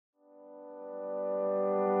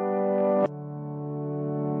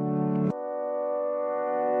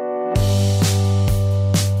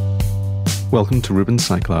Welcome to Rubens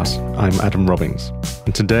Cyclass. I'm Adam Robbings,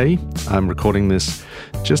 and today I'm recording this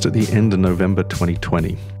just at the end of November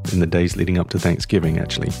 2020, in the days leading up to Thanksgiving,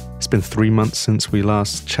 actually. It's been 3 months since we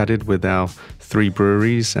last chatted with our three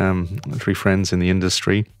breweries, three friends in the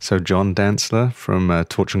industry. So John Dantzler from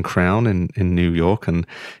Torch and Crown in New York, and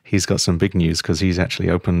he's got some big news because he's actually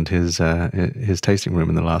opened his tasting room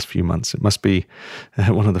in the last few months. It must be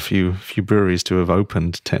one of the few breweries to have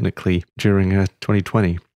opened technically during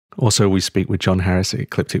 2020. Also, we speak with John Harris at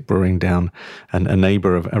Ecliptic Brewing down, and a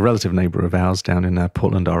relative neighbor of ours down in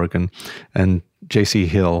Portland, Oregon, and JC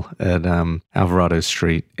Hill at Alvarado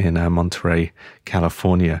Street in Monterey,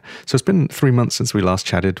 California. So it's been 3 months since we last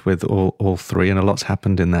chatted with all three, and a lot's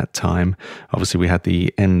happened in that time. Obviously, we had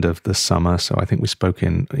the end of the summer, so I think we spoke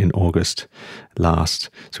in August last.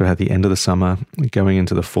 So we had the end of the summer, going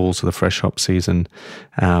into the fall, so the fresh hop season.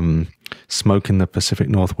 Smoke in the Pacific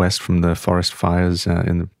Northwest from the forest fires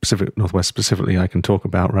in the Pacific Northwest specifically I can talk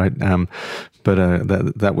about, right? But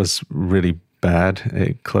that was really bad.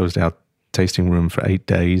 It closed our tasting room for 8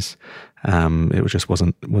 days. It just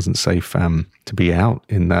wasn't safe to be out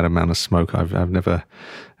in that amount of smoke. I've never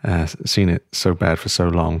seen it so bad for so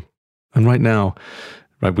long. And right now,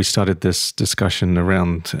 right, we started this discussion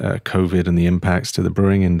around COVID and the impacts to the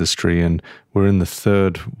brewing industry, and we're in the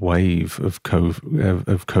third wave of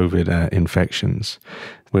COVID infections.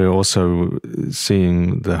 We're also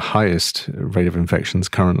seeing the highest rate of infections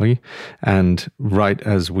currently, and right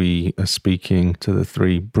as we are speaking to the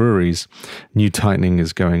three breweries, new tightening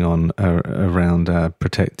is going on around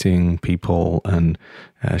protecting people and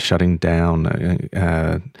shutting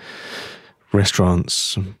down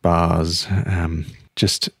restaurants, bars,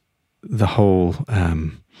 just the whole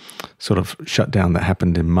sort of shutdown that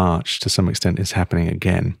happened in March to some extent is happening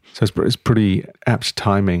again. So it's pretty apt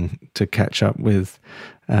timing to catch up with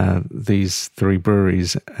these three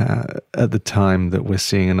breweries at the time that we're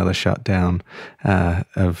seeing another shutdown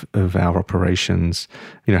of our operations.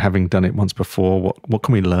 You know, having done it once before, what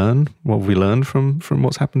can we learn? What have we learned from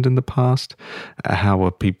what's happened in the past? How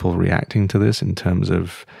are people reacting to this in terms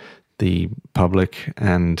of the public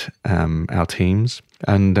and our teams?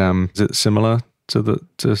 And is it similar to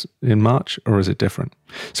in March, or is it different?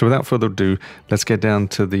 So without further ado, let's get down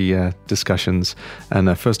to the discussions.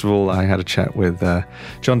 And first of all, I had a chat with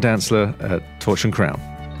John Dantzler at Torch and Crown.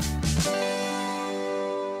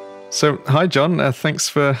 So hi, John. Thanks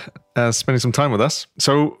for spending some time with us.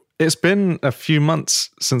 So it's been a few months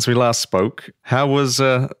since we last spoke. How was,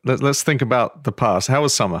 let's think about the past. How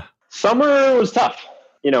was summer? Summer was tough.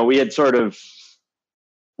 You know, we had sort of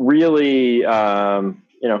really,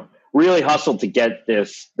 really hustled to get the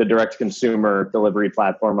direct-to-consumer delivery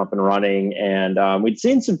platform up and running. And we'd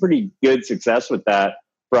seen some pretty good success with that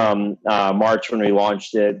from March when we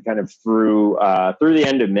launched it, kind of through the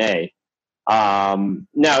end of May.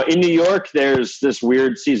 Now, in New York, there's this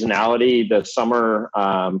weird seasonality. The summer,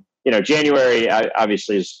 January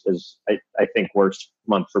obviously is I think, worst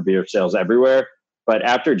month for beer sales everywhere. But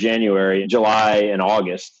after January, July and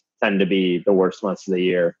August tend to be the worst months of the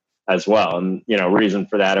year as well. And, reason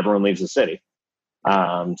for that, everyone leaves the city.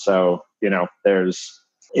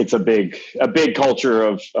 It's a big culture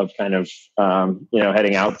of kind of,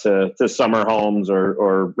 heading out to summer homes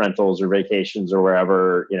or rentals or vacations or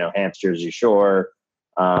wherever, Hampshire, Jersey Shore,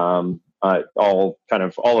 all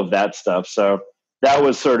of that stuff. So that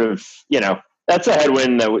was sort of, that's a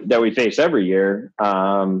headwind that we face every year.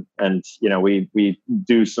 We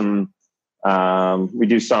do some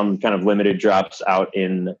kind of limited drops out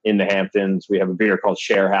in the Hamptons. We have a beer called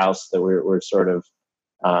Share House that we're sort of,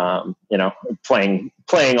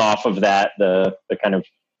 playing off of that, the kind of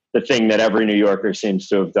the thing that every New Yorker seems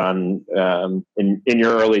to have done, in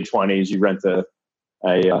your early 20s. You rent a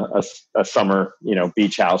summer,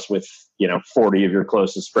 beach house with, 40 of your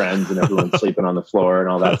closest friends and everyone's sleeping on the floor and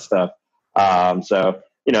all that stuff. That's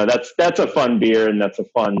a fun beer, and that's a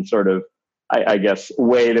fun sort of, I guess,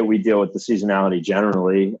 way that we deal with the seasonality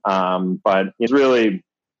generally. But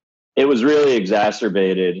it was really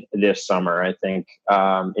exacerbated this summer. I think,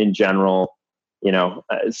 in general,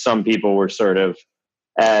 some people were sort of,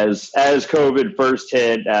 as COVID first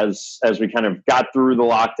hit, as we kind of got through the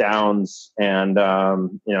lockdowns and,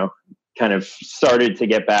 kind of started to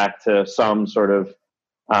get back to some sort of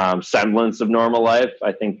semblance of normal life.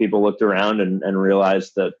 I think people looked around and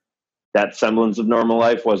realized that semblance of normal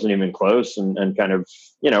life wasn't even close, and kind of,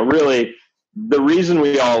 really the reason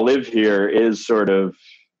we all live here is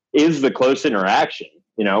the close interaction,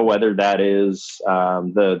 whether that is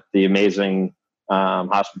the amazing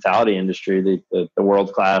hospitality industry, the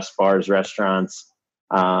world-class bars, restaurants,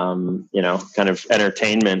 kind of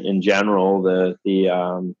entertainment in general, the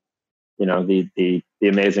the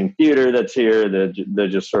amazing theater that's here, the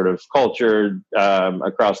just sort of culture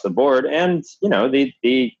across the board, and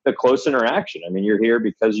the close interaction. I mean, you're here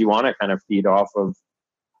because you want to kind of feed off of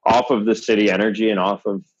the city energy and off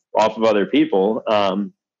of other people.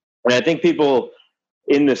 And I think people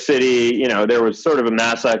in the city, there was sort of a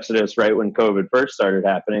mass exodus right when COVID first started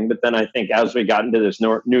happening. But then I think as we got into this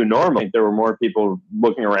new normal, there were more people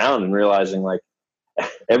looking around and realizing, like,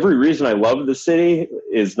 every reason I love the city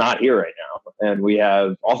is not here right now. And we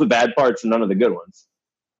have all the bad parts and none of the good ones.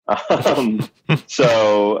 I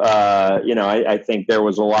think there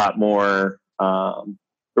was a lot more, there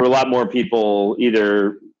were a lot more people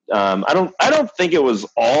either, I don't think it was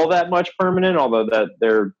all that much permanent, although that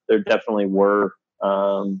there definitely were,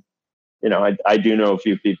 I do know a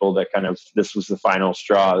few people that kind of, this was the final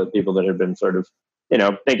straw, the people that had been sort of,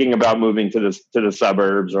 thinking about moving to the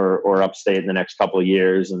suburbs or upstate in the next couple of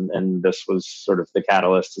years. And this was sort of the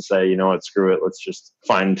catalyst to say, what, screw it. Let's just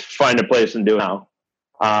find a place and do it now.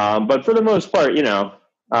 But for the most part,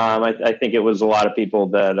 I think it was a lot of people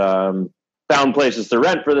that found places to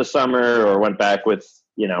rent for the summer or went back with,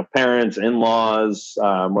 parents, in-laws,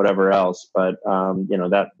 whatever else. But,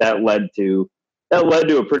 that led to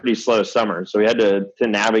a pretty slow summer. So we had to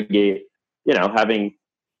navigate,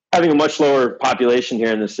 having a much lower population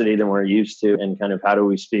here in the city than we're used to, and kind of how do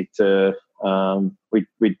we speak to, we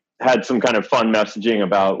had some kind of fun messaging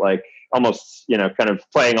about, like, almost, kind of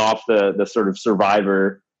playing off the sort of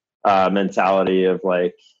survivor mentality of,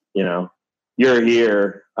 like, you're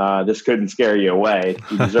here, this couldn't scare you away,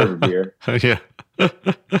 you deserve a beer. Yeah.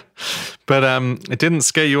 But it didn't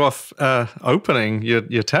scare you off opening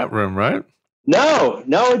your tap room, right? No,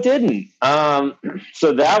 it didn't.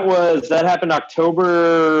 So that happened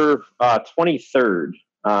October 23rd.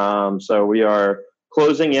 So we are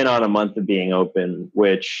closing in on a month of being open,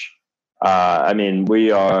 which,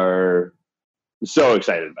 we are so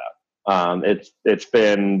excited about. It's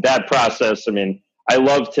been that process. I mean, I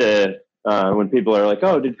love to, when people are like,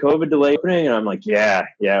 oh, did COVID delay opening? And I'm like, yeah,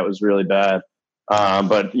 it was really bad.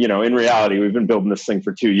 But in reality, we've been building this thing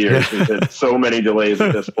for 2 years. We've had so many delays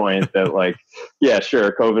at this point that, like, yeah,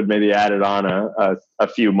 sure, COVID maybe added on a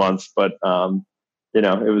few months, but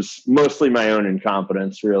it was mostly my own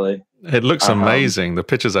incompetence, really. It looks amazing. The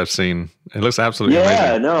pictures I've seen, it looks absolutely amazing.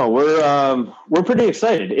 Yeah, no, we're pretty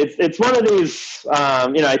excited. It's one of these.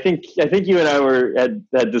 I think you and I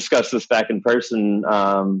had discussed this back in person.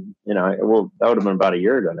 That would have been about a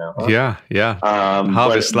year ago now. Huh? Yeah.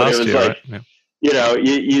 Harvest last year, right? Yeah.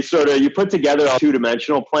 You put together all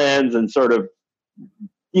two-dimensional plans and sort of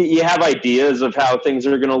you have ideas of how things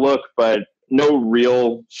are going to look, but no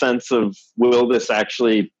real sense of, will this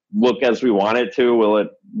actually look as we want it to?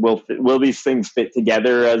 Will these things fit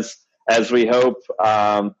together as we hope?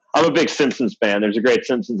 I'm a big Simpsons fan. There's a great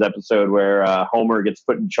Simpsons episode where Homer gets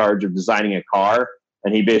put in charge of designing a car,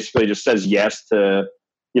 and he basically just says yes to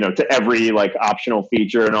every, like, optional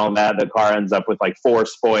feature and all that. The car ends up with, like, 4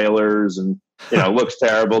 spoilers and, looks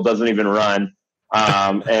terrible, doesn't even run.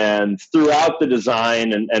 And throughout the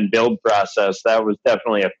design and build process, that was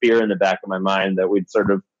definitely a fear in the back of my mind that we'd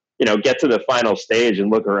sort of, get to the final stage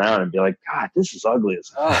and look around and be like, God, this is ugly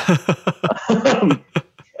as hell.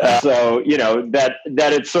 So,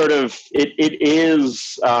 that it's sort of, it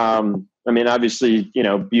is, obviously,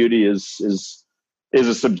 beauty is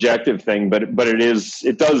a subjective thing, but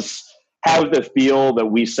it does have the feel that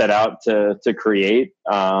we set out to create.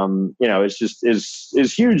 It's just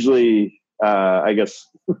is hugely, I guess,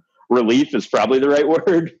 relief is probably the right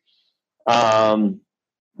word.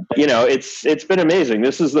 It's been amazing.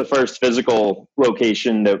 This is the first physical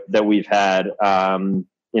location that we've had.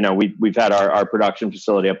 We've had our production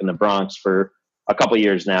facility up in the Bronx for a couple of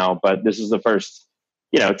years now, but this is the first,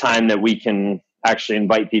 time that we can actually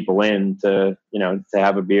invite people in to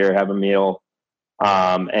have a beer, have a meal.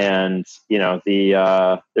 There's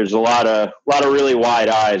a lot of really wide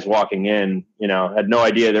eyes walking in, had no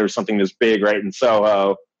idea there was something this big right in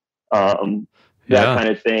Soho. That kind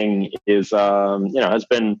of thing is, has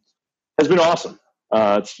been awesome.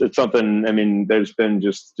 It's something, there's been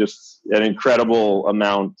just an incredible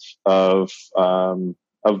amount of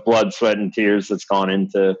blood, sweat, and tears that's gone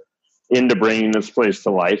into bringing this place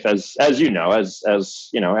to life. As every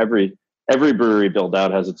brewery build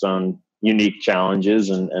out has its own unique challenges,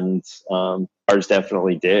 and ours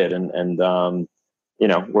definitely did. And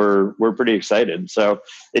we're pretty excited. So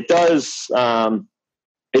it does,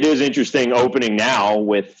 it is interesting opening now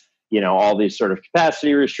with, all these sort of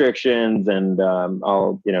capacity restrictions and,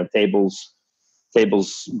 all, tables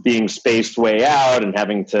being spaced way out and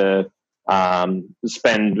having to,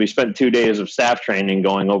 we spent 2 days of staff training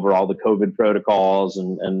going over all the COVID protocols,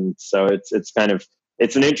 and so it's kind of,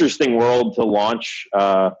 it's an interesting world to launch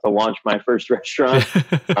my first restaurant.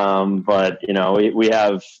 But we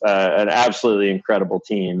have an absolutely incredible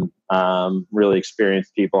team, really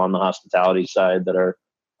experienced people on the hospitality side that are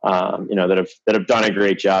that have done a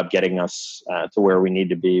great job getting us to where we need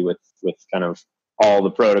to be with kind of all the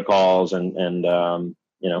protocols and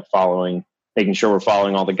making sure we're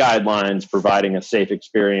following all the guidelines, providing a safe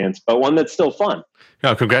experience, but one that's still fun.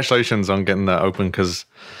 Yeah, congratulations on getting that open, because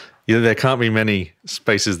there can't be many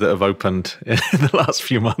spaces that have opened in the last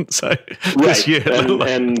few months this year.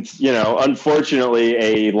 And unfortunately,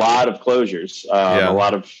 a lot of closures. A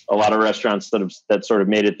lot of restaurants that sort of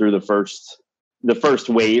made it through the first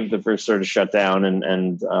wave, the first sort of shutdown,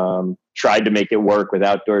 and tried to make it work with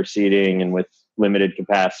outdoor seating and with limited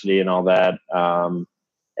capacity and all that.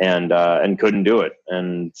 And couldn't do it.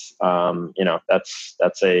 And,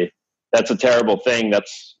 that's a terrible thing.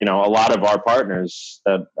 That's, a lot of our partners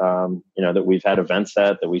that, that we've had events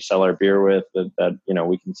that we sell our beer with, that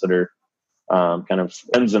we consider, kind of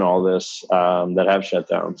friends in all this, that have shut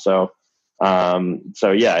down. So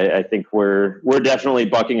yeah, I think we're definitely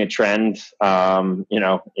bucking a trend,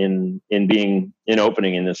 in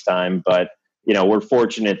opening in this time, but, we're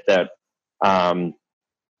fortunate that,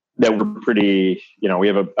 that we're pretty, we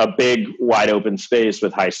have a big wide open space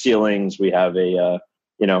with high ceilings. We have a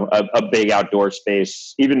big outdoor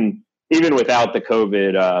space, even without the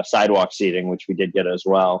COVID sidewalk seating, which we did get as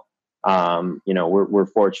well. We're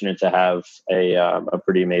fortunate to have a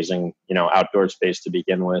pretty amazing, outdoor space to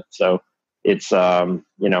begin with. So it's,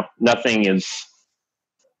 nothing is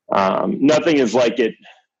like it,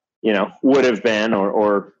 would have been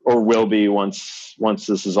or will be once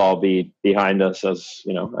this is all behind us as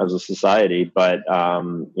a society. But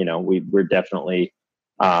we're definitely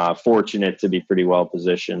fortunate to be pretty well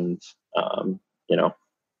positioned,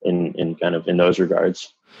 in kind of in those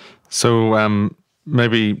regards. So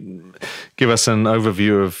maybe give us an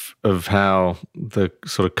overview of how the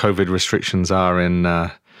sort of COVID restrictions are in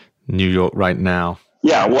New York right now.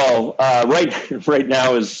 Yeah, well, right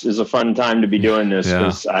now is a fun time to be doing this,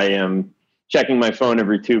 because I am checking my phone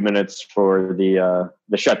every 2 minutes for the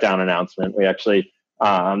shutdown announcement. We actually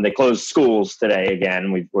they closed schools today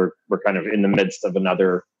again. We're kind of in the midst of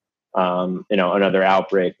another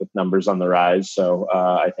outbreak with numbers on the rise. So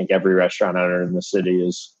I think every restaurant owner in the city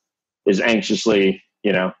is anxiously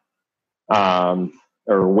or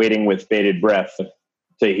waiting with bated breath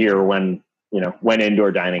to hear when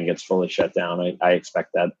indoor dining gets fully shut down. I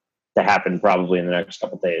expect that to happen probably in the next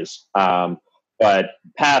couple of days. But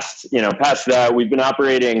past that, we've been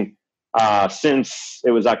operating since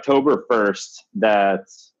it was October 1st that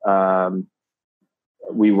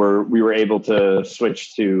we were able to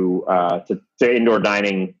switch to indoor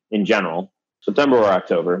dining in general, September or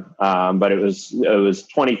October. But it was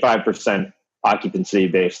 25% occupancy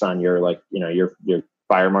based on your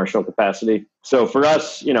fire marshal capacity. So for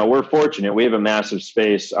us, we're fortunate. We have a massive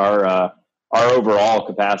space. Our overall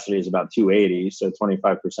capacity is about 280. So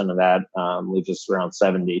 25% of that leaves us around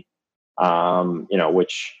 70,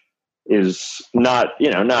 which is not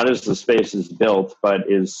as the space is built, but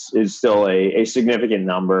is still a significant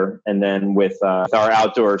number. And then with our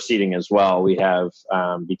outdoor seating as well, we have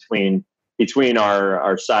between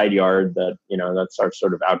our side yard that's our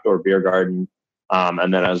sort of outdoor beer garden.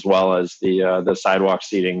 And then as well as the sidewalk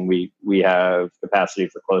seating, we have capacity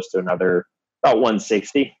for close to another about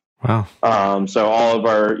 160. Wow. So all of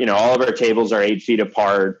our tables are 8 feet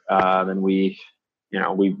apart, and we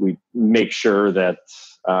make sure that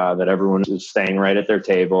everyone is staying right at their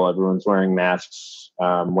table. Everyone's wearing masks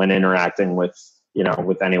when interacting with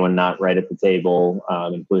anyone not right at the table,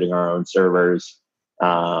 including our own servers.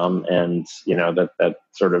 And that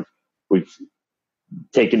sort of we've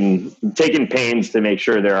taken pains to make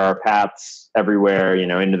sure there are paths everywhere,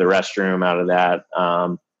 into the restroom, out of that,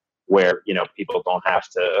 where people don't have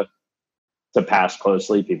to pass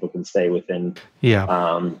closely. People can stay within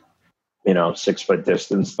 6 foot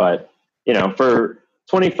distance. But for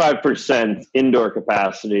 25% indoor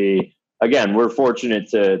capacity, again, we're fortunate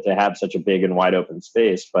to have such a big and wide open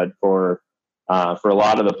space. But for a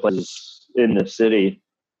lot of the places in the city,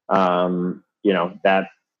 that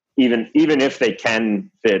even if they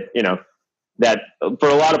can fit, that for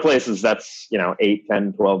a lot of places, that's 8,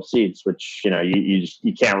 10, 12 seats, which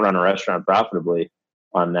you can't run a restaurant profitably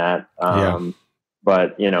on that.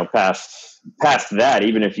 But past that,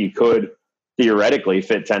 even if you could theoretically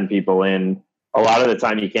fit 10 people in, a lot of the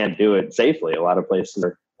time you can't do it safely. A lot of places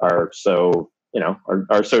are so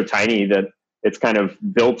so tiny that it's kind of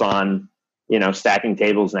built on stacking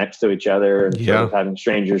tables next to each other and sort of having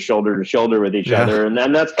strangers shoulder to shoulder with each other. And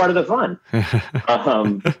then that's part of the fun.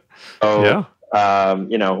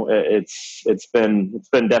 It's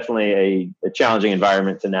been definitely a challenging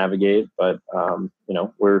environment to navigate, but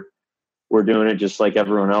we're doing it just like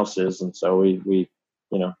everyone else is. And so we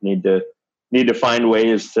need to find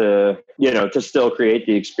ways to still create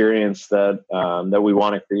the experience that we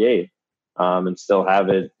want to create, and still have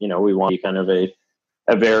it, we want to be kind of a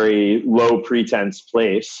very low pretense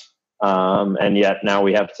place. And yet now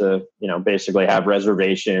we have to, basically have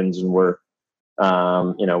reservations, and we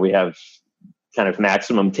have kind of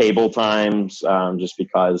maximum table times, just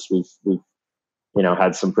because we've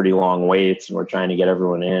had some pretty long waits, and we're trying to get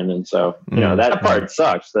everyone in. And so, that part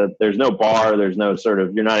sucks, that there's no bar, there's no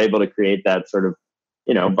you're not able to create that sort of,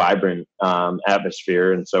 vibrant,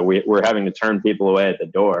 atmosphere. And so we're having to turn people away at the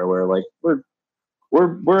door. We're like, we're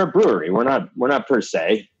a brewery. We're not per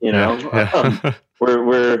se,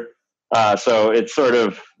 so it's sort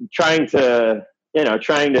of trying to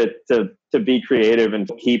be creative and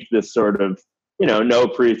to keep this sort of, no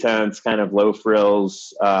pretense, kind of low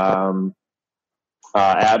frills,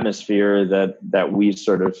 atmosphere that we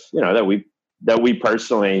sort of, that we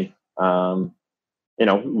personally,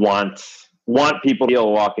 want people to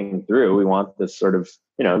feel walking through. We want this sort of,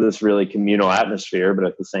 this really communal atmosphere, but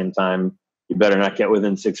at the same time, you better not get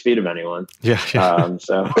within 6 feet of anyone. Yeah.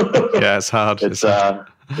 So yeah, it's hard. It's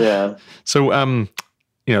yeah. So,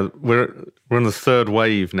 we're in the third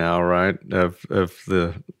wave now, right? Of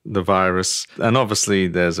the virus, and obviously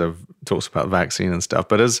there's talks about vaccine and stuff.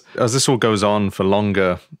 But as this all goes on for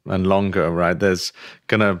longer and longer, right? There's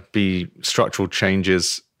gonna be structural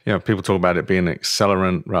changes. People talk about it being an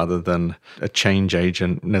accelerant rather than a change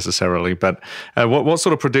agent necessarily. But what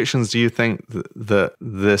sort of predictions do you think that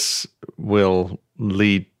this will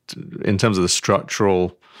lead in terms of the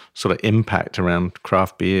structural sort of impact around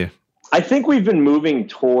craft beer? I think we've been moving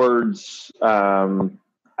towards,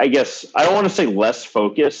 I guess, I don't want to say less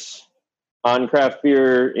focus on craft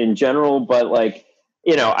beer in general, but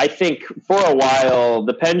I think for a while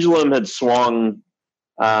the pendulum had swung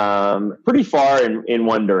pretty far in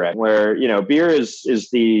one direction, where beer is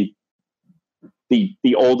the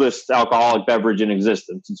oldest alcoholic beverage in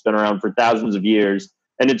existence. It's been around for thousands of years,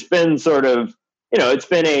 and it's been sort of it's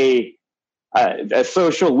been a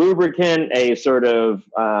social lubricant, a sort of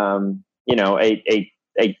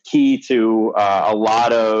a key to a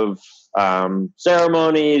lot of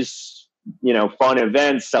ceremonies, fun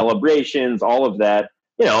events, celebrations, all of that,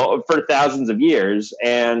 for thousands of years.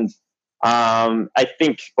 And I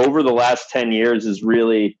think over the last 10 years is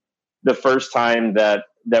really the first time that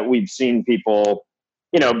we've seen people,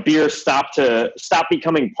 beer stop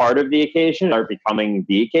becoming part of the occasion, or becoming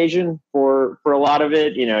the occasion for a lot of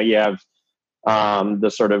it. You have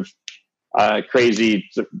the sort of crazy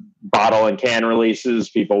bottle and can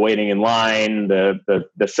releases, people waiting in line,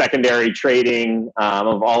 the secondary trading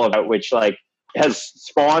of all of that, which has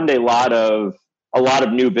spawned a lot of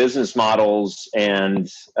new business models,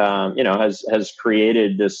 and has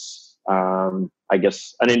created this I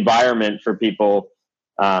guess an environment for people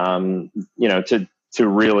to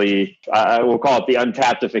really I will call it the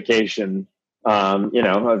untaptification of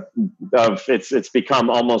it's become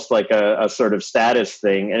almost like a sort of status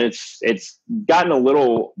thing, and it's gotten a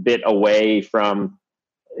little bit away from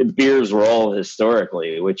beer's role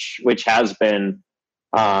historically, which has been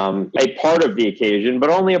a part of the occasion, but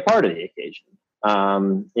only a part of the occasion.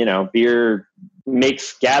 Beer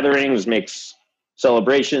makes gatherings, makes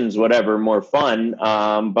celebrations, whatever, more fun,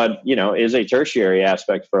 but is a tertiary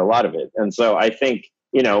aspect for a lot of it. And so I think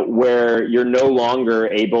where you're no longer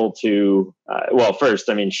able to, first,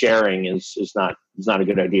 I mean, sharing is not a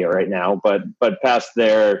good idea right now, but past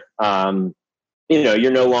there,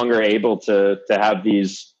 you're no longer able to have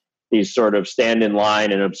these sort of stand in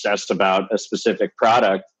line and obsess about a specific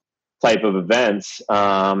product type of events.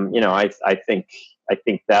 I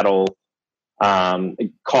think that'll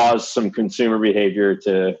cause some consumer behavior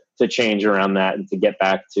to change around that, and to get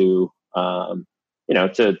back to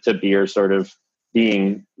to beer sort of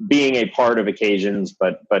being a part of occasions,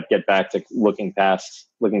 but get back to looking past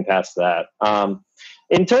that.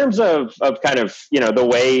 In terms of kind of the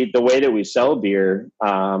way that we sell beer,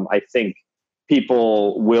 I think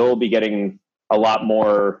people will be getting a lot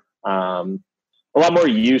more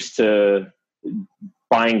used to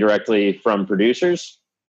buying directly from producers.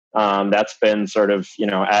 That's been sort of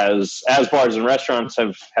as bars and restaurants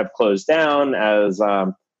have closed down, as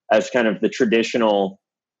kind of the traditional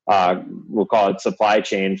we'll call it supply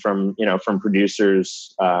chain from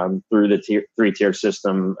producers through the three-tier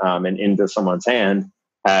system and into someone's hand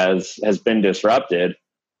has been disrupted.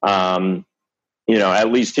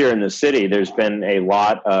 at least here in the city, there's been a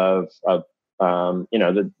lot of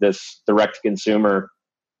this direct to consumer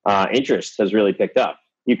interest has really picked up.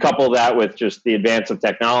 You couple that with just the advance of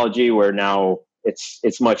technology, where now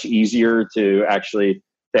it's much easier to actually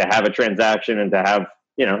to have a transaction and to have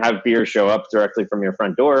beer show up directly from your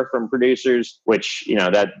front door from producers, which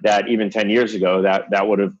that even 10 years ago that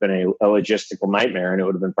would have been a logistical nightmare, and it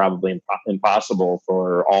would have been probably impossible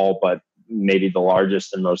for all but maybe the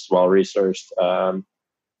largest and most well-resourced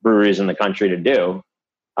breweries in the country to do.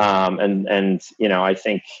 I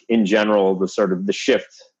think in general, the sort of the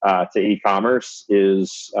shift to e-commerce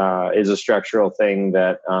is a structural thing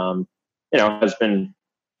that has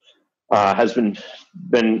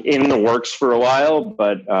been in the works for a while,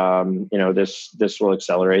 but this will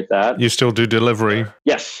accelerate that. You still do delivery?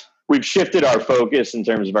 Yes, we've shifted our focus in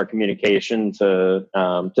terms of our communication to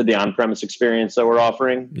the on-premise experience that we're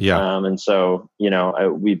offering. Yeah, and so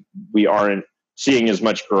we aren't seeing as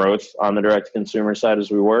much growth on the direct-to-consumer side as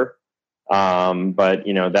we were. But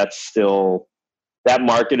that's still, that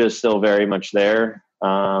market is still very much there.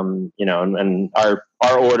 And our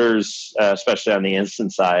orders, especially on the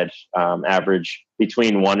instant side, average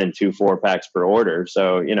between 1 and 2 4-packs per order.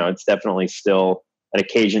 So, it's definitely still an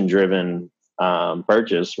occasion-driven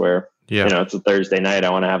purchase where, it's a Thursday night, I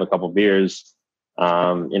want to have a couple beers.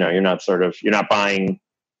 You're not buying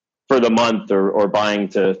for the month or buying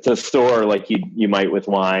to store like you might with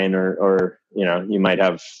wine or you might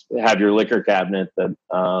have your liquor cabinet that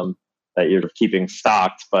you're keeping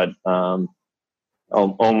stocked, but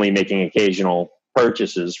only making occasional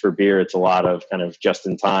purchases for beer. It's a lot of kind of just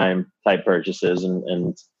in time type purchases,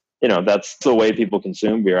 and that's the way people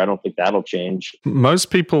consume beer. I don't think that'll change.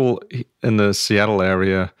 Most people in the Seattle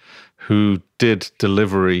area who did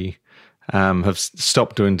delivery have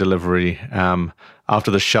stopped doing delivery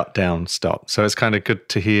after the shutdown stopped. So it's kind of good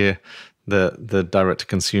to hear the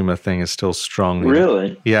direct-to-consumer thing is still strong.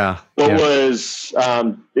 Really? Yeah. What was,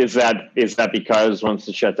 is that because once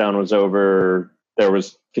the shutdown was over, there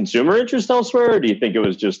was consumer interest elsewhere? Or do you think it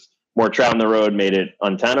was just more trout on the road made it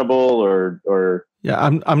untenable or? Yeah,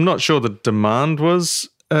 I'm not sure the demand was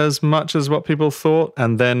as much as what people thought.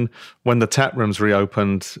 And then when the tap rooms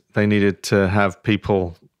reopened, they needed to have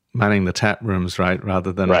people manning the tap rooms, right,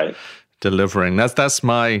 rather than delivering. That's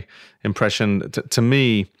my impression. To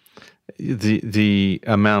me, the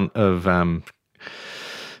amount of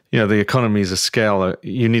the economies of scale,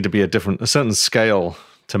 you need to be a certain scale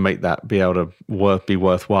to make that be able to be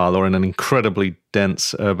worthwhile, or in an incredibly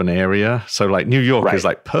dense urban area. So like New York is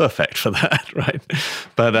like perfect for that, right?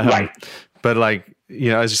 But but like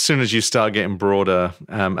as soon as you start getting broader,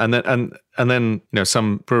 and then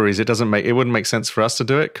some breweries, it wouldn't make sense for us to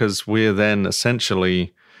do it because we're then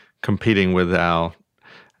essentially competing with our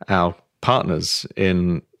partners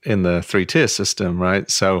in the 3-tier system, right?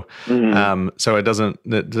 So so it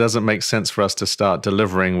doesn't make sense for us to start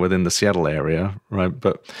delivering within the Seattle area, right?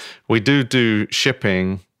 But we do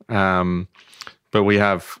shipping, but we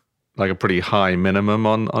have like a pretty high minimum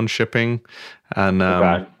on shipping, and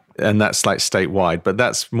that's like statewide, but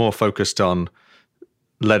that's more focused on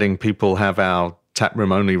letting people have our tap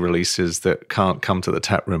room only releases that can't come to the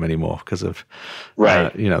tap room anymore because of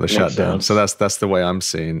the shutdown. So that's the way I'm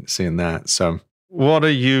seeing that. So what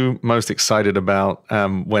are you most excited about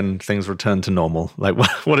when things return to normal? Like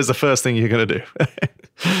what is the first thing you're going to do?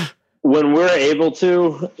 When we're able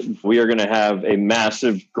to, we are going to have a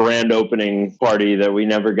massive grand opening party that we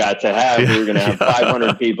never got to have. We're going to have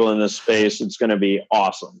 500 people in this space. It's going to be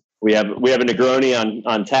awesome. We have a Negroni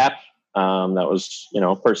on tap. That was,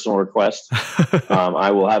 a personal request.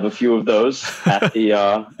 I will have a few of those at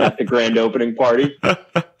the grand opening party.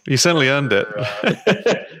 You certainly earned it.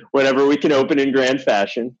 Whenever we can open in grand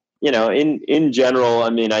fashion, in general, I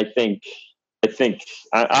mean, I think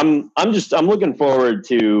I'm looking forward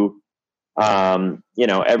to,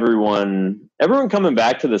 everyone coming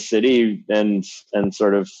back to the city and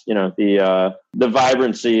sort of, the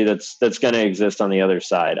vibrancy that's going to exist on the other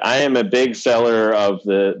side. I am a big seller of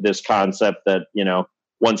this concept that,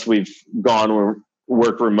 once we've gone,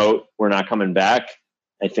 work remote, we're not coming back.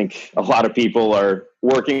 I think a lot of people are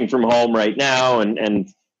working from home right now and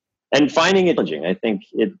finding it challenging. I think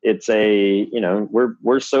it's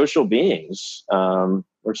we're social beings.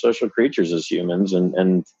 We're social creatures as humans.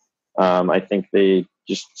 And I think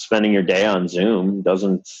just spending your day on Zoom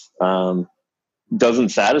doesn't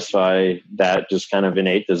satisfy that just kind of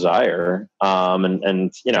innate desire.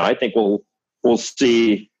 I think we'll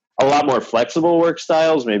see a lot more flexible work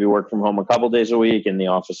styles, maybe work from home a couple days a week, in the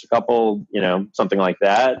office a couple, something like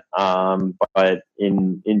that. But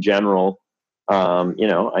in general,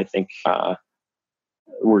 I think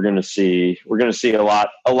we're going to see a lot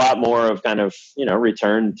more of kind of,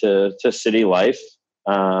 return to city life.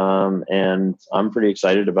 And I'm pretty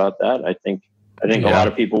excited about that. I think a lot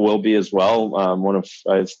of people will be as well. I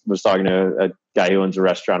was talking to a guy who owns a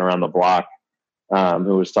restaurant around the block,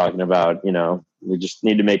 who was talking about, we just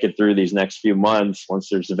need to make it through these next few months. Once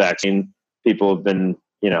there's a vaccine, people have been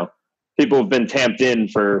tamped in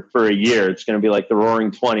for a year. It's going to be like the Roaring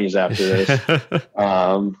 20s after this,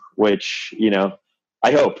 which,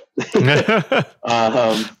 I hope.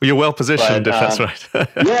 Well, you're well positioned, if that's right.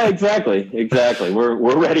 Yeah, exactly.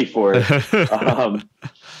 We're ready for it.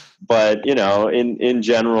 But in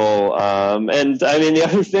general, and I mean, the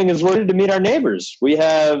other thing is we're to meet our neighbors. We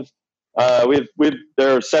have there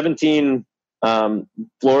are 17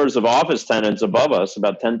 floors of office tenants above us,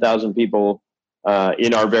 about 10,000 people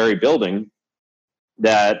in our very building.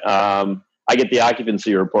 That I get the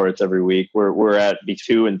occupancy reports every week. We're at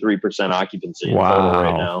between 2 and 3% occupancy in total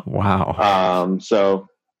right now. Wow. So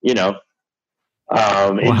in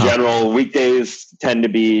general, weekdays tend to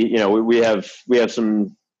be, we have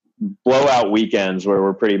some blowout weekends where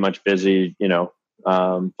we're pretty much busy,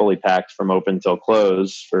 fully packed from open till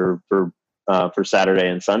close for Saturday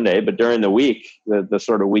and Sunday. But during the week, the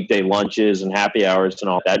sort of weekday lunches and happy hours and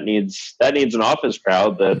all that needs an office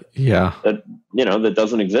crowd that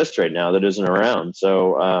doesn't exist right now, that isn't around.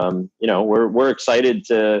 So, we're excited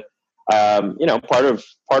to, part of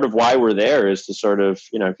why we're there is to sort of,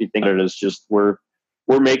 if you think of it as just, we're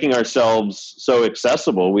making ourselves so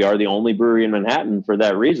accessible. We are the only brewery in Manhattan for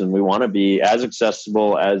that reason. We want to be as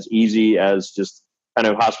accessible, as easy, as just kind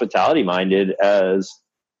of hospitality minded as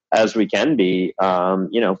we can be,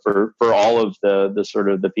 for all of the sort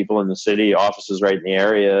of the people in the city, offices right in the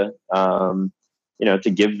area, to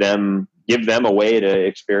give them a way to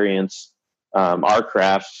experience our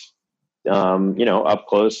craft, up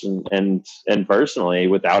close and personally,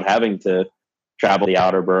 without having to travel the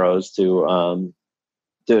outer boroughs to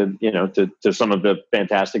some of the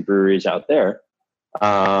fantastic breweries out there.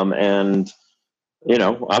 I'm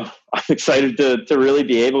excited to really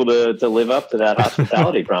be able to live up to that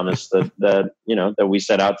hospitality promise that we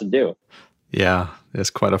set out to do. Yeah,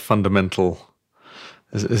 it's quite a fundamental.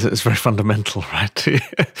 It's very fundamental, right?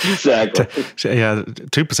 Exactly. Yeah,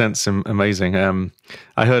 2%'s amazing.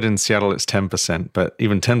 I heard in Seattle it's 10%, but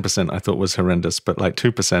even 10% I thought was horrendous. But like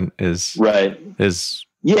 2% is right.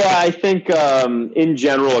 Yeah, I think in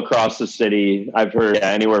general across the city, I've heard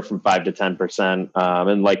anywhere from 5 to 10%,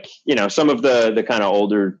 and some of the kind of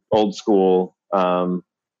old school, or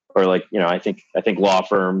I think law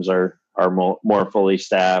firms are more fully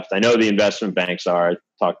staffed. I know the investment banks are. I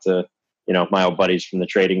talked to my old buddies from the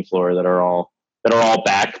trading floor that are all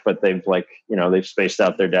back, but they've they've spaced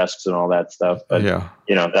out their desks and all that stuff. But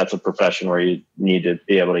that's a profession where you need to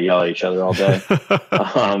be able to yell at each other all day.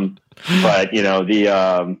 But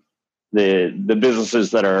the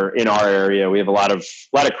businesses that are in our area, we have a lot of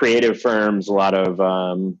creative firms, a lot of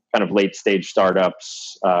kind of late stage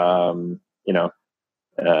startups,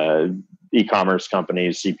 e-commerce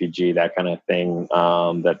companies, CPG, that kind of thing,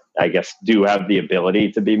 that I guess do have the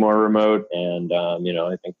ability to be more remote. And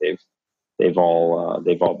I think they've all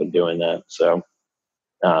been doing that. So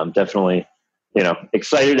definitely,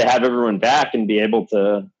 excited to have everyone back and be able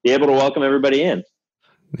to welcome everybody in.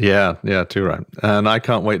 Yeah, too right. And I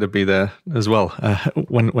can't wait to be there as well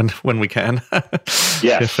when we can.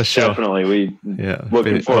 Yeah, for sure. Definitely.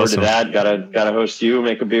 Looking forward to that. Gotta host you,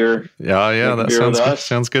 make a beer. Yeah, that sounds good.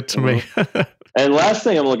 Sounds good to me. And last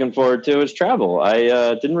thing I'm looking forward to is travel.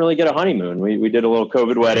 I didn't really get a honeymoon. We did a little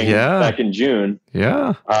COVID wedding back in June.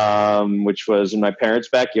 Yeah. Which was in my parents'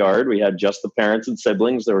 backyard. We had just the parents and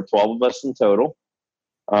siblings. There were 12 of us in total.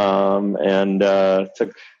 And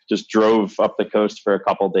just drove up the coast for a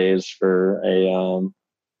couple days for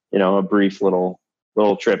a brief little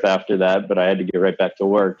trip after that, but I had to get right back to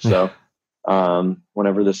work. So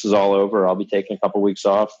whenever this is all over, I'll be taking a couple weeks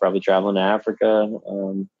off, probably traveling to Africa.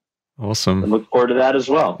 Awesome. I look forward to that as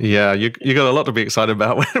well. Yeah, you got a lot to be excited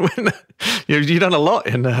about when you've done a lot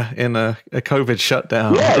in a COVID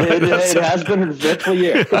shutdown. Yeah, it has been an eventful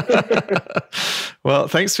year. Well,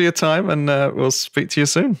 thanks for your time, and we'll speak to you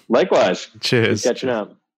soon. Likewise. Cheers. Good catching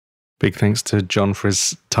up. Big thanks to John for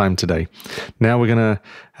his time today. Now we're going to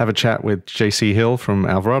have a chat with JC Hill from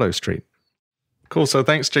Alvarado Street. Cool. So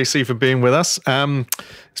thanks, JC, for being with us.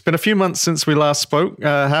 It's been a few months since we last spoke.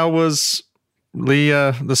 How was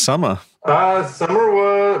the summer? Summer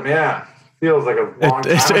was, feels like a long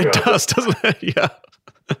time ago. It does, doesn't it? Yeah.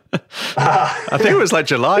 I think it was like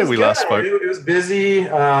July we last spoke. It was busy.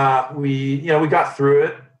 We got through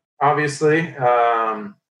it, obviously.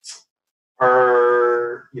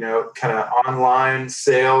 Our kind of online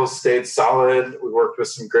sales stayed solid. We worked with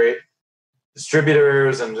some great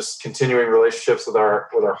distributors and just continuing relationships with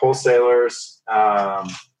our wholesalers,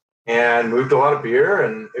 and moved a lot of beer.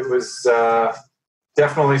 And it was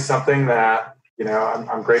definitely something that,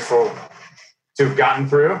 I'm grateful to have gotten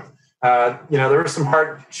through. There were some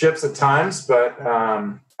hardships at times, but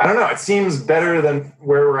I don't know. It seems better than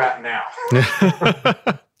where we're at now.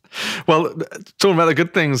 Well, talking about the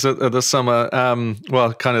good things of the summer,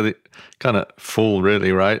 kind of fall,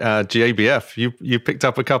 really, right? GABF, you picked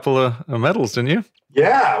up a couple of medals, didn't you?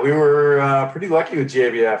 Yeah, we were pretty lucky with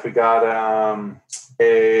GABF. We got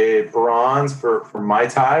a bronze for Mai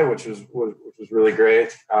Tai, which was really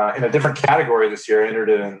great. In a different category this year, I entered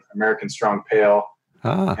in American Strong Pale.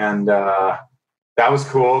 And that was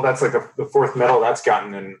cool. That's like the fourth medal that's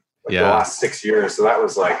gotten in the last 6 years. So that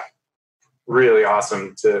was like really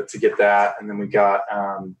awesome to get that. And then we got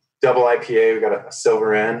double IPA. We got a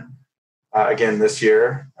silver in again this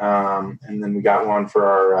year. And then we got one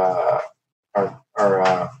for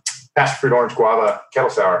our passion fruit orange guava kettle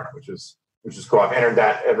sour, which is cool. I've entered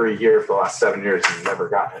that every year for the last 7 years and never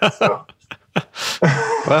gotten it. So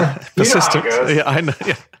well, persistence. Yeah, I know.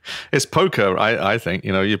 Yeah. It's poker, I think.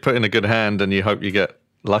 You put in a good hand and you hope you get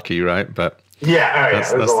lucky, right? But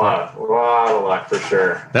there's a lot of luck for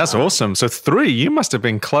sure. That's awesome. So 3, you must have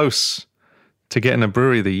been close to getting a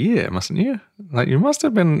brewery of the year, mustn't you? Like you must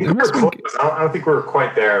have been. I don't think we were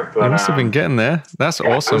quite there, but you must have been getting there. That's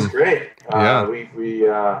awesome. It was great.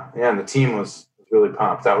 And the team was really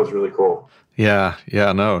pumped. That was really cool. Yeah,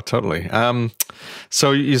 no, totally.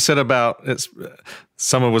 So you said about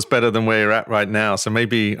summer was better than where you're at right now. So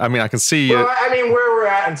maybe, I can see. Well, where we're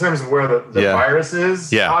at in terms of where the virus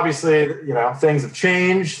is. Yeah. Obviously, things have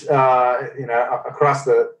changed. Across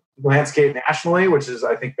the landscape nationally, which has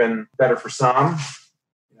I think been better for some.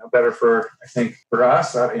 Better for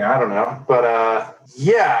us. I don't know, but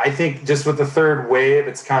I think just with the third wave,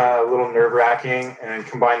 it's kind of a little nerve wracking, and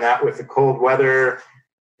combine that with the cold weather.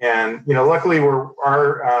 And luckily, where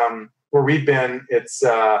we've been, it's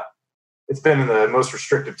been in the most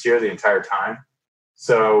restrictive tier the entire time,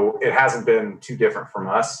 so it hasn't been too different for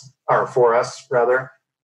us rather.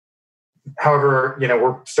 However,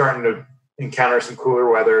 we're starting to encounter some cooler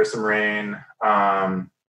weather, some rain, and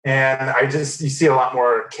you see a lot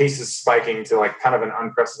more cases spiking to like kind of an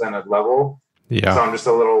unprecedented level. Yeah. So I'm just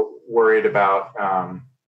a little worried about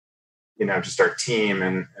just our team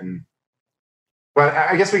and. But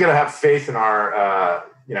I guess we got to have faith in our,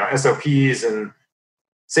 SOPs and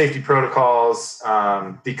safety protocols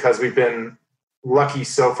because we've been lucky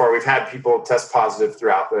so far. We've had people test positive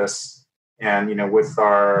throughout this, and with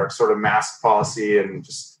our sort of mask policy and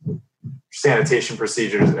just sanitation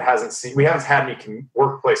procedures, we haven't had any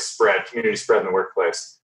community spread in the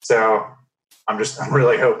workplace. So I'm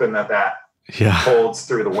really hoping that holds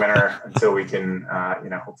through the winter until we can,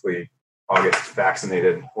 hopefully all get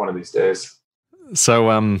vaccinated one of these days. So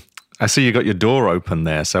I see you got your door open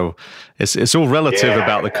there. So it's all relative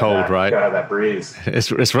about the cold, right? Got that breeze.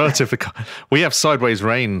 It's relative. We have sideways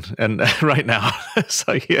rain and right now.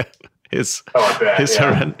 So yeah, it's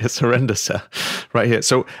horrendous right here.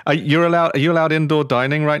 So are you allowed indoor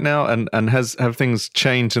dining right now? And have things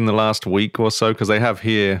changed in the last week or so? Because they have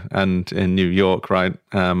here and in New York, right?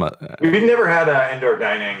 We've never had indoor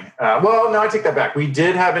dining. Well, no, I take that back. We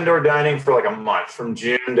did have indoor dining for like a month, from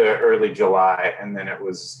June to early July, and then it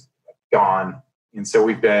was gone. And so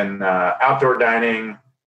we've been outdoor dining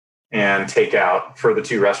and takeout for the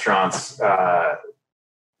 2 restaurants, the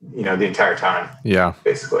entire time. Yeah,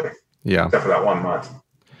 basically. Yeah, except for that 1 month.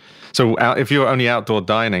 So if you're only outdoor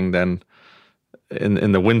dining, then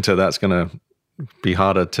in the winter, that's going to be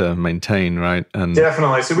harder to maintain, right? And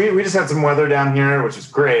definitely. So we just had some weather down here, which is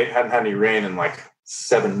great. Hadn't had any rain in like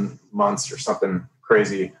 7 months or something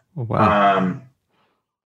crazy. Wow.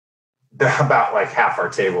 About like half our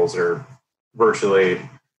tables are virtually,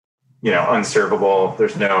 unservable.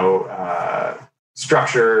 There's no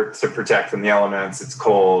structure to protect from the elements. It's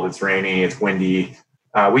cold, it's rainy, it's windy.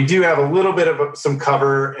 We do have a little bit of some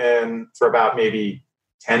cover for about maybe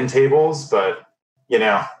 10 tables, but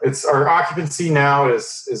it's our occupancy now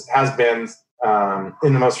has been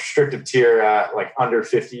in the most restrictive tier at like under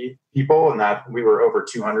 50 people, and that we were over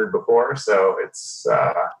 200 before. So it's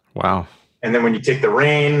wow. And then when you take the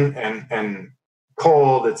rain and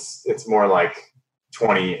cold, it's more like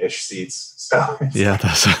 20-ish seats. So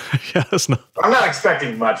that's not. I'm not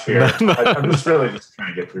expecting much here. No. I'm just trying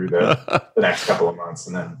to get through the next couple of months,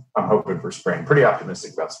 and then I'm hoping for spring. Pretty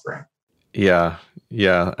optimistic about spring. Yeah.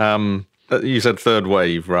 You said third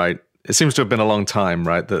wave, right? It seems to have been a long time,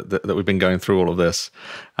 right? That we've been going through all of this,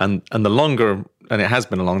 and the longer and it has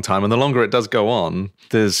been a long time, and the longer it does go on,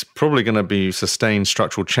 there's probably going to be sustained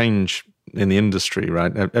structural change in the industry,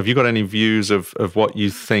 right? Have you got any views of what you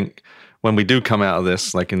think when we do come out of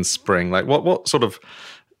this, like in spring? Like what sort of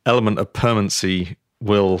element of permanency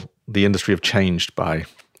will the industry have changed by?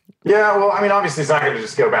 Yeah, well, I mean, obviously it's not going to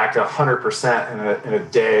just go back to 100% in a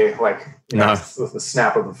day, like with the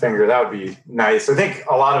snap of a finger. That would be nice. I think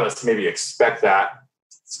a lot of us maybe expect that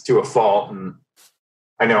to a fault, and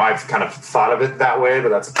I know I've kind of thought of it that way, but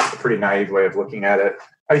that's a pretty naive way of looking at it.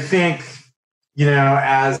 I think,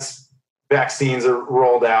 as vaccines are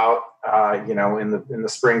rolled out, in the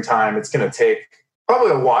springtime, it's going to take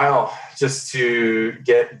probably a while just to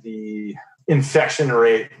get the infection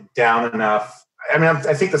rate down enough. I mean,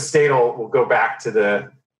 I think the state will go back to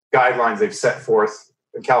the guidelines they've set forth.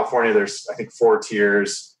 In California, there's, I think, 4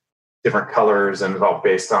 tiers, different colors, and it's all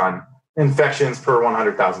based on infections per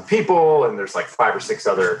 100,000 people. And there's like 5 or 6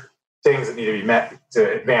 other things that need to be met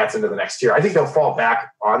to advance into the next tier. I think they'll fall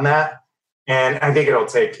back on that. And I think it'll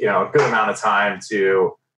take, a good amount of time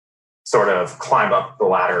to sort of climb up the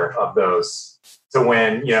ladder of those to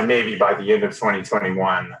when, maybe by the end of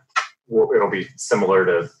 2021, it'll be similar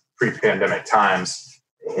to pre-pandemic times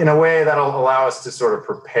in a way that'll allow us to sort of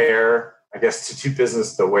prepare, I guess, to do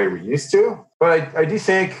business the way we used to. But I do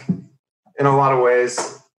think in a lot of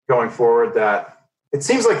ways going forward that it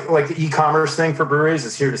seems like the e-commerce thing for breweries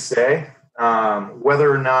is here to stay.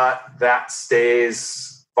 Whether or not that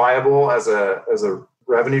stays viable as a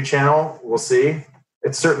revenue channel, we'll see.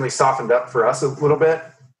 It's certainly softened up for us a little bit.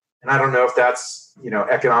 And I don't know if that's,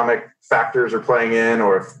 economic factors are playing in,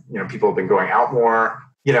 or if, people have been going out more.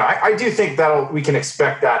 I do think we can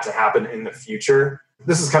expect that to happen in the future.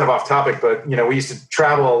 This is kind of off topic, but, we used to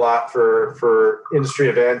travel a lot for industry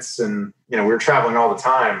events, and, we were traveling all the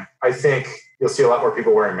time. I think you'll see a lot more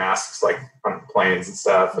people wearing masks, like on planes and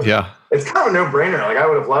stuff. And yeah. It's kind of a no-brainer. Like, I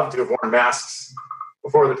would have loved to have worn masks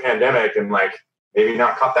before the pandemic and maybe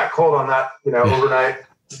not caught that cold on that, overnight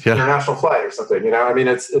international flight or something, I mean,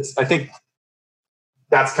 I think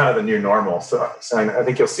that's kind of the new normal. So I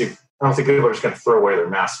think you'll see, I don't think people are just going to throw away their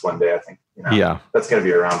masks one day. I think, that's going to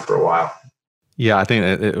be around for a while. Yeah, I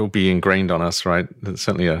think it will be ingrained on us, right? It's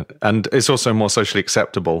certainly and it's also more socially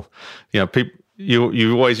acceptable. People,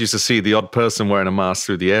 you always used to see the odd person wearing a mask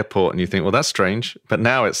through the airport, and you think, well, that's strange. But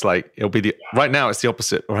now it's like right now it's the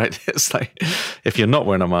opposite, right? It's like if you're not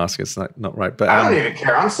wearing a mask, it's like not right. But I don't even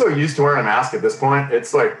care. I'm so used to wearing a mask at this point.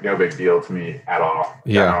 It's like no big deal to me at all.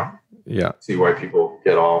 Yeah. See why people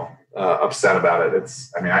get all upset about it.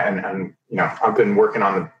 I've been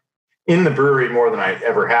working in the brewery more than I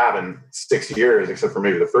ever have in 6 years, except for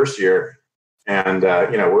maybe the first year. And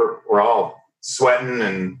we're all sweating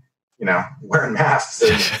and wearing masks.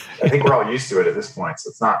 And I think we're all used to it at this point. So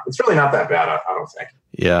it's really not that bad. I don't think.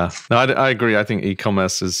 Yeah, no, I agree. I think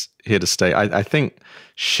e-commerce is here to stay. I think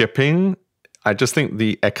shipping. I just think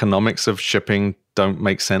the economics of shipping don't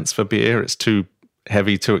make sense for beer. It's too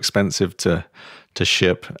heavy, too expensive to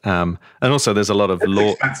ship. And also there's a lot of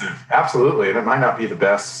law. Expensive. Absolutely. And it might not be the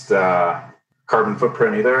best carbon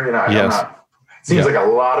footprint either. It seems like a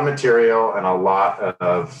lot of material and a lot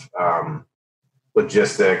of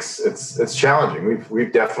logistics. It's challenging.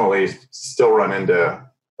 We've definitely still run into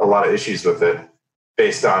a lot of issues with it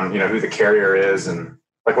based on, who the carrier is. And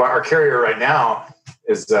like our carrier right now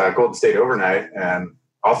is Golden State Overnight, and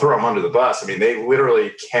I'll throw them under the bus. I mean, they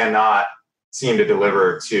literally cannot seem to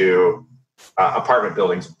deliver to apartment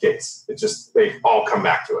buildings with gates. They all come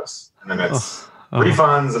back to us, and then it's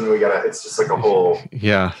refunds, and it's just like a whole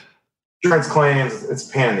insurance claims. It's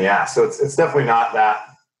a pain in the ass. So it's definitely not that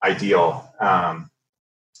ideal.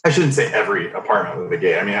 I shouldn't say every apartment with a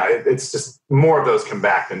gate. I mean, it's just more of those come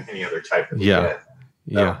back than any other type that we get.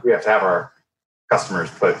 So we have to have our customers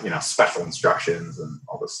put, special instructions and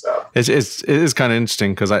all this stuff. It is kind of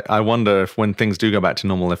interesting because I wonder if when things do go back to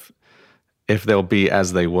normal, if they'll be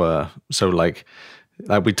as they were. So like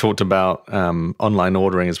we talked about, online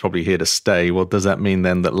ordering is probably here to stay. Well, does that mean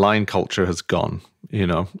then that line culture has gone?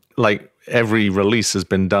 Like every release has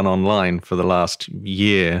been done online for the last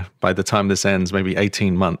year. By the time this ends, maybe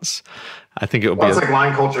 18 months. I think it'll be. It's like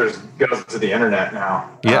line culture goes to the internet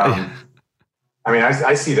now. Yeah. I mean,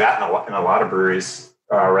 I see that in a lot of breweries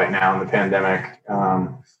right now in the pandemic.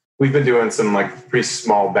 We've been doing some like pretty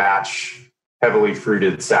small batch, heavily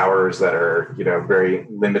fruited sours that are, very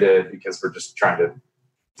limited because we're just trying to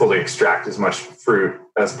fully extract as much fruit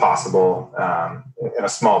as possible in a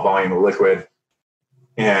small volume of liquid.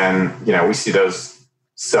 And, we see those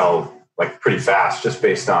sell like pretty fast just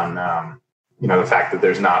based on, the fact that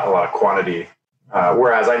there's not a lot of quantity.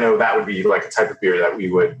 Whereas I know that would be like a type of beer that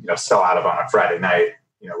we would, sell out of on a Friday night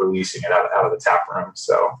releasing it out of the tap room.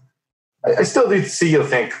 So I still do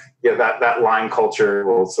think that line culture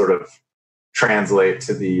will sort of translate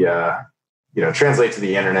to the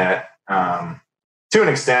internet to an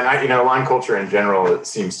extent. Line culture in general, it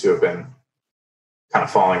seems to have been kind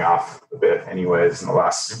of falling off a bit anyways in the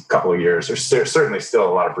last couple of years. There's certainly still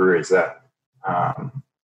a lot of breweries that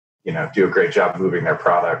do a great job moving their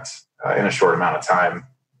product in a short amount of time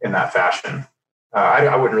in that fashion.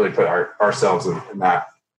 I wouldn't really put ourselves in that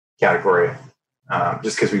category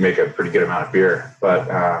just because we make a pretty good amount of beer. But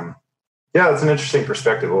it's an interesting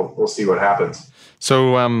perspective. We'll see what happens.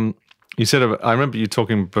 So you said, I remember you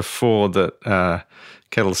talking before that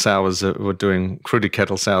kettle sours fruited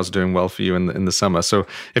kettle sours are doing well for you in the summer. So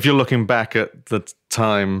if you're looking back at the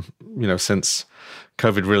time, since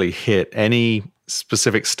COVID really hit, any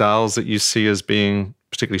specific styles that you see as being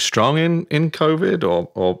particularly strong in COVID,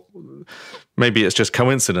 or maybe it's just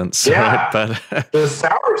coincidence? Yeah, right? But the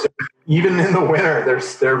sours, even in the winter,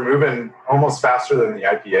 they're moving almost faster than the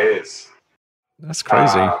IPAs. That's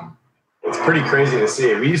crazy. It's pretty crazy to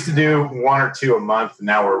see. We used to do 1 or 2 a month, and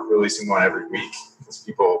now we're releasing one every week because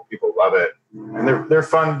people love it, and they're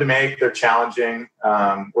fun to make. They're challenging.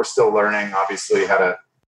 We're still learning, obviously, how to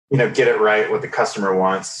get it right, what the customer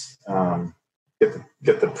wants,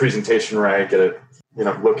 get the presentation right, get it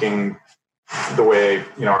looking the way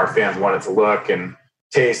our fans want it to look and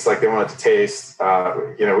taste like they want it to taste.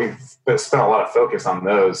 We've spent a lot of focus on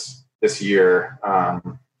those this year,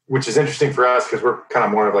 which is interesting for us because we're kind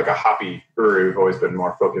of more of like a hoppy brewery. We've always been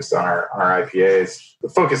more focused on our IPAs. The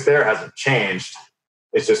focus there hasn't changed.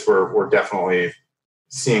 It's just we're definitely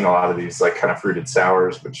seeing a lot of these like kind of fruited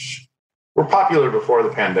sours, which were popular before the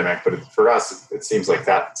pandemic, but for us, it seems like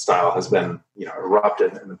that style has been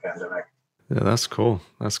erupted in the pandemic. Yeah, that's cool.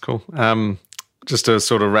 That's cool. Just to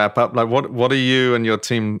sort of wrap up, like what are you and your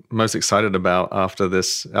team most excited about after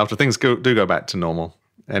things do go back to normal?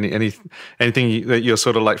 Anything that you're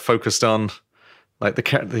sort of like focused on, like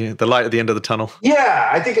the light at the end of the tunnel? Yeah,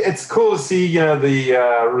 I think it's cool to see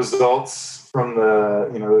the results from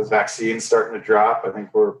those vaccines starting to drop. I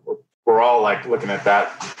think we're all like looking at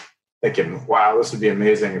that, thinking, wow, this would be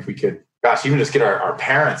amazing if we could, even just get our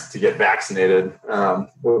parents to get vaccinated. It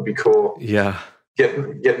would be cool. Yeah.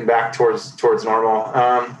 Getting back towards normal.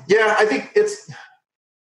 I think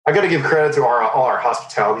I got to give credit to all our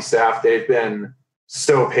hospitality staff. They've been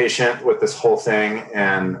so patient with this whole thing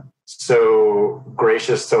and so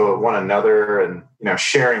gracious to one another, and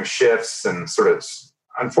sharing shifts and sort of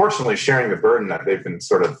unfortunately sharing the burden that they've been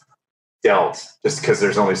sort of dealt, just because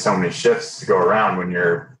there's only so many shifts to go around when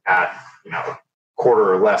you're at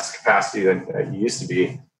quarter or less capacity than you used to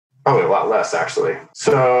be. Probably a lot less, actually.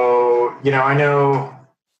 So, I know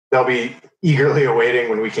they'll be eagerly awaiting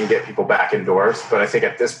when we can get people back indoors. But I think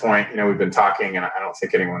at this point, we've been talking, and I don't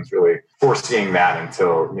think anyone's really foreseeing that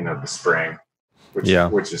until, the spring, which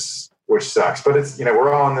sucks. But it's,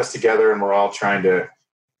 we're all in this together, and we're all trying to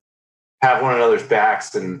have one another's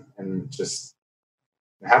backs and just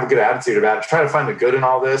have a good attitude about it. Try to find the good in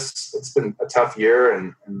all this. It's been a tough year,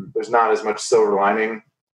 and there's not as much silver lining.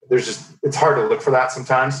 It's hard to look for that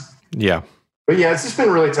sometimes. Yeah. But yeah, it's just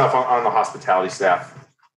been really tough on the hospitality staff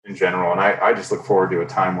in general. And I just look forward to a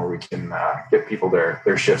time where we can get people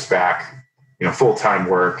their shifts back, full-time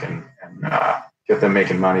work and get them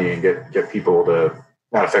making money and get people to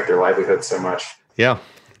not affect their livelihood so much. Yeah.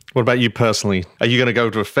 What about you personally? Are you going to go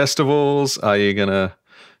to festivals? Are you going to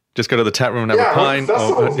just go to the tap room and have a pint? What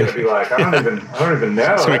festival's going to be like? I don't even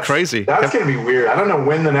know. It's going to be crazy. That's going to be weird. I don't know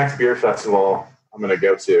when the next beer festival I'm going to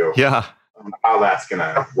go to. Yeah. How that's going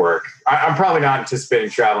to work. I'm probably not anticipating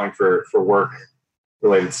traveling for work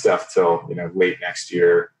related stuff till, late next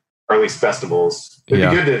year, or at least festivals.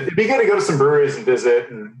 It'd be good to go to some breweries and visit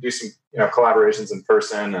and do some, collaborations in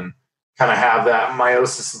person and kind of have that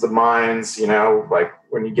meiosis of the minds, like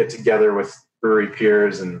when you get together with brewery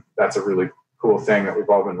peers, and that's a really cool thing that we've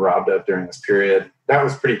all been robbed of during this period. That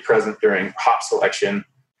was pretty present during hop selection.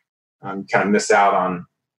 Kind of miss out on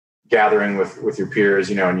gathering with your peers,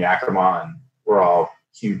 in Yakima, and we're all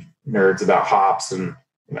huge nerds about hops and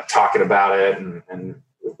talking about it, and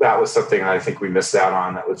that was something I think we missed out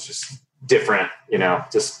on. That was just different,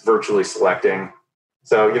 just virtually selecting.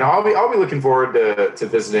 So I'll be looking forward to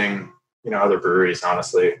visiting other breweries,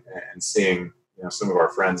 honestly, and seeing some of our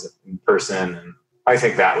friends in person, and I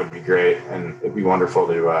think that would be great, and it'd be wonderful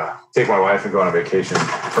to take my wife and go on a vacation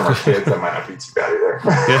from our kids. That might not be too bad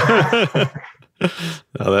either.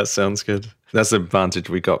 Oh, that sounds good. That's the advantage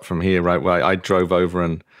we got from here, right? Where I drove over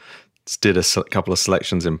and did a couple of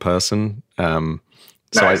selections in person. So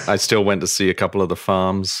nice. I still went to see a couple of the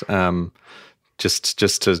farms, just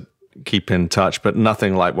to keep in touch, but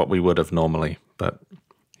nothing like what we would have normally. But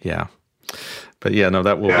yeah, no,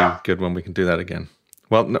 that will be good when we can do that again.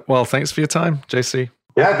 Well, thanks for your time, JC.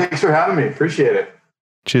 Yeah, thanks for having me. Appreciate it.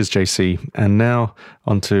 Cheers, JC. And now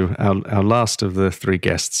on to our last of the three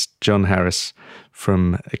guests, John Harris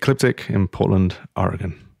from Ecliptic in Portland,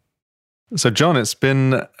 Oregon. So, John, it's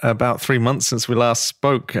been about 3 months since we last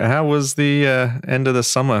spoke. How was the end of the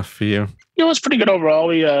summer for you? It was pretty good overall.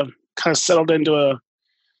 We kind of settled into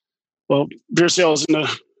beer sales in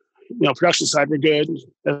the production side were good,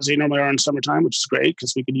 as they normally are in summertime, which is great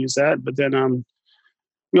because we could use that. But then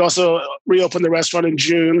we also reopened the restaurant in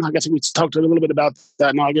June. I guess we talked a little bit about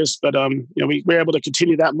that in August. But we were able to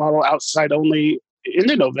continue that model outside only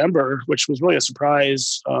into November, which was really a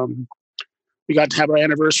surprise. We got to have our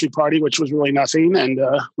anniversary party, which was really nothing.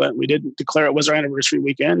 But we did declare it was our anniversary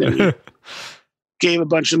weekend. And we gave a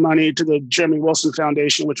bunch of money to the Jeremy Wilson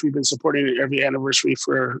Foundation, which we've been supporting every anniversary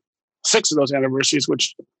for 6 of those anniversaries,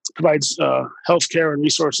 which provides healthcare and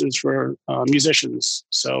resources for musicians.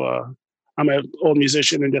 So I'm an old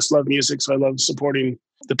musician and just love music. So I love supporting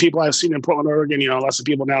the people I've seen in Portland, Oregon. Lots of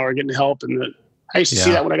people now are getting help. And I used to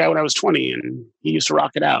see that when I was 20, and he used to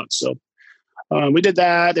rock it out. So we did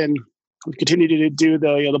that, and we continued to do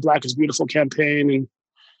the Black is Beautiful campaign, and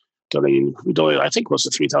we donated, I think, close to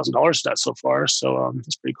 $3,000 to that so far. So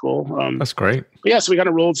it's pretty cool. That's great. So we kind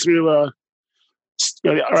of rolled through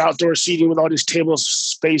our outdoor seating with all these tables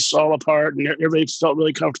spaced all apart, and everybody felt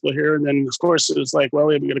really comfortable here. And then, of course, it was like, well, are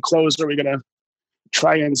we going to close or are we going to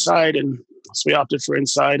try inside? And so we opted for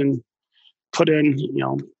inside and put in,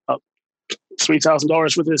 $3,000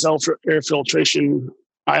 worth of this air filtration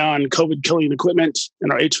ion COVID killing equipment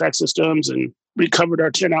in our HVAC systems, and recovered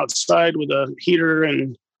our tin outside with a heater,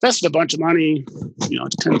 and invested a bunch of money,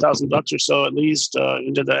 $10,000 or so at least,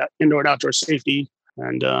 into the indoor and outdoor safety.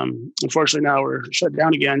 And unfortunately now we're shut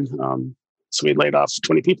down again. So we laid off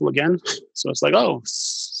 20 people again. So it's like,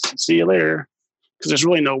 see you later. Because there's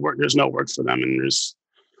really no work. There's no work for them. And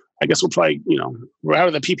I guess we'll probably, we're out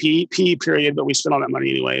of the PPP period, but we spent all that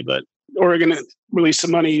money anyway. But Oregon released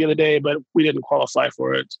some money the other day, but we didn't qualify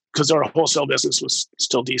for it because our wholesale business was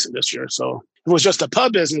still decent this year. So if it was just a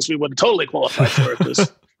pub business, we would have totally qualified for it.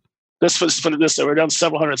 Because we're down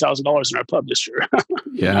several $100,000 in our pub this year.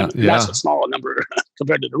 That's a small number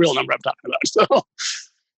compared to the real number I'm talking about. So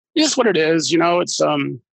it's what it is. It's I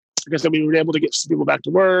guess that we were able to get some people back to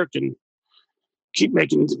work and keep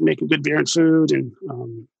making good beer and food, and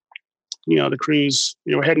the crews.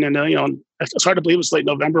 We're heading into it's hard to believe it's late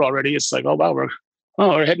November already. It's like, oh wow,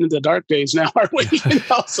 we're heading into the dark days now, aren't we?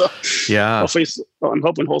 So hopefully, I'm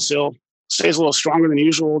hoping wholesale stays a little stronger than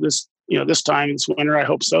usual this time this winter. I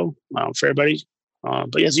hope so for everybody.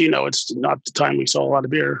 But as you know, it's not the time we sell a lot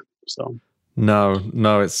of beer. So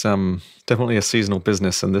no, it's definitely a seasonal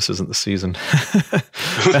business, and this isn't the season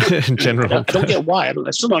in general. I don't get why.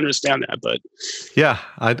 I still don't understand that, but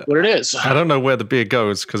what it is. I don't know where the beer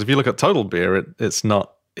goes, because if you look at total beer,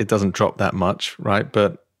 it doesn't drop that much, right?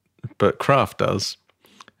 But craft does.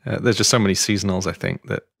 There's just so many seasonals, I think,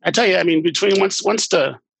 that I tell you. Between once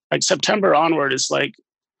to like September onward, it's like,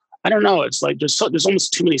 I don't know. It's like there's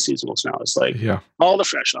almost too many seasonals now. It's like all the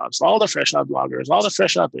fresh hops, all the fresh hop lagers, all the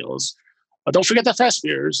fresh hop ales. But don't forget the fest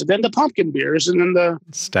beers, and then the pumpkin beers, and then the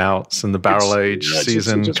stouts and the barrel age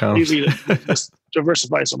season. It's easy to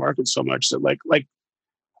diversify the market so much that like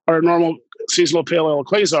our normal seasonal pale ale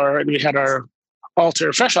Quasar, and we had our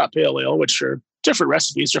Alter fresh hop pale ale, which are different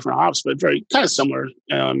recipes, different hops, but very kind of similar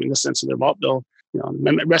in the sense of their malt bill.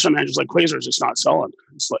 Restaurant managers like Quasar is just not selling.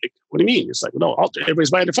 It's like, what do you mean? It's like, no, everybody's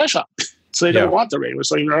buying the fresh hop. So they don't want the regular.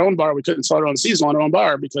 So in our own bar, we couldn't sell our own seasonal in our own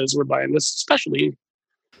bar because we're buying this specialty.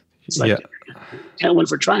 It's like, can't win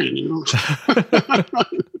for trying,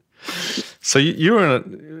 So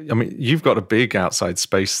you've got a big outside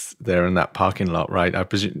space there in that parking lot, right? I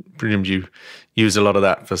presume you use a lot of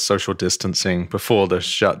that for social distancing before the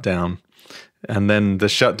shutdown. And then the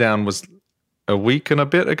shutdown was a week and a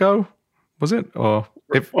bit ago, was it? Or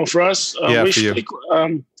for us? For you.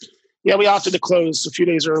 We opted to close a few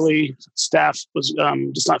days early. Staff was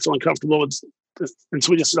just not feeling comfortable with it. And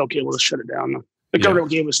so we just said, okay, we'll just shut it down. The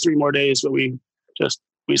government gave us 3 more days, but we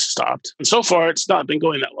stopped. And so far, it's not been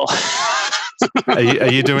going that well.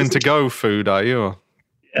 Are you doing to-go food, are you? Or?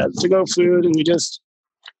 Yeah, to-go food. And we just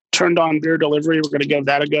turned on beer delivery. We're going to give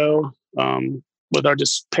that a go with our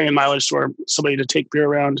just paying mileage to somebody to take beer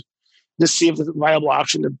around. Just see if it's a viable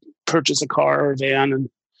option to purchase a car or a van and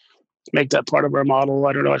make that part of our model.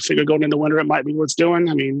 I don't know. I figure going into winter, it might be worth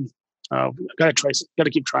doing. Got to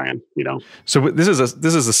keep trying, So this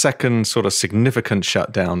is a second sort of significant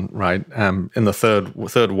shutdown, right? In the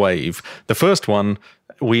third wave. The first one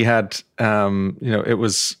we had, it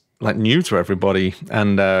was like new to everybody.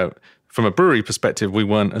 And from a brewery perspective, we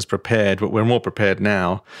weren't as prepared, but we're more prepared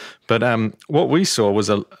now. But what we saw was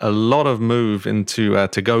a lot of move into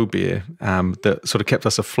to-go beer that sort of kept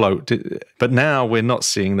us afloat. But now we're not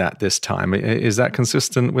seeing that this time. Is that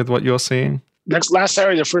consistent with what you're seeing? Last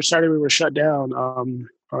Saturday, the first Saturday we were shut down,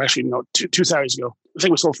 or actually, no, two Saturdays ago, I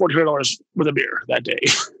think we sold $1,400 worth of beer that day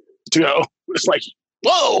to go. It's like,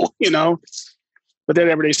 whoa, But then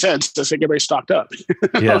every day since, I think everybody stocked up.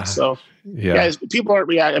 Yeah. So, guys, people aren't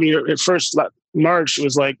reacting. I mean, at first, March, it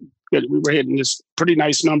was like we were hitting this pretty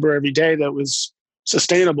nice number every day that was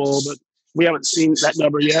sustainable, but we haven't seen that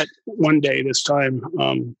number yet one day this time.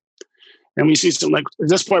 And we see some, like, at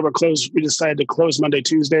this point, we're closed. We decided to close Monday,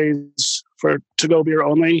 Tuesdays for to-go beer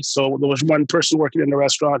only. So there was one person working in the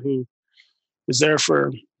restaurant who was there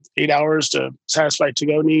for 8 hours to satisfy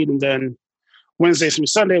to-go need. And then Wednesday through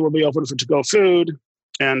Sunday, we'll be open for to-go food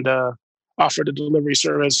and offer the delivery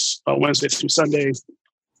service Wednesday through Sunday.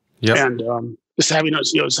 Yep. And just having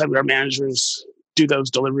our managers do those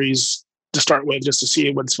deliveries to start with, just to see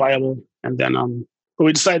what's viable. And then, but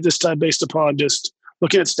we decided this time based upon just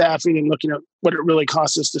looking at staffing and looking at what it really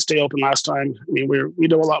cost us to stay open last time. I mean, we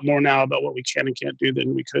know a lot more now about what we can and can't do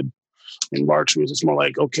than we could in March. It was just more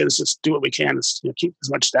like, okay, let's just do what we can. Let's keep as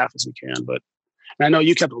much staff as we can. But and I know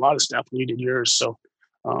you kept a lot of staff when you did yours. So,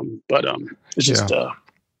 it's just,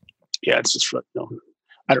 it's just,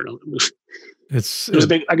 I don't know. It was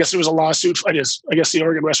big. I guess there was a lawsuit. I guess the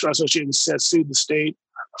Oregon Restaurant Association sued the state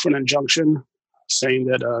for an injunction, saying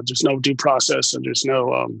that there's no due process and there's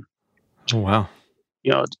no. Oh wow.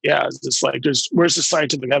 It's just like where's the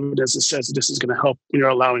scientific evidence that says that this is going to help when you're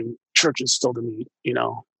allowing churches still to meet?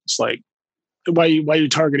 It's like why are you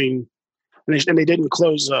targeting? And they didn't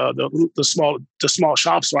close the small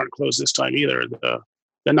shops aren't closed this time either.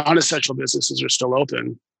 The non-essential businesses are still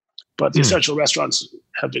open, but the essential restaurants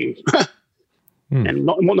have been. And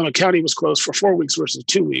Multnomah County was closed for 4 weeks versus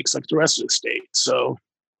 2 weeks, like the rest of the state. So,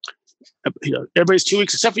 everybody's 2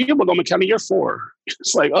 weeks except for you, Multnomah County. You're 4.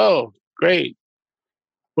 It's like, oh, great.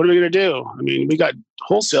 What are we going to do? I mean, we got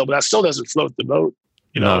wholesale, but that still doesn't float the boat.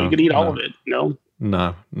 You can eat all of it. No.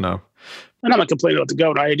 And I'm not complaining about the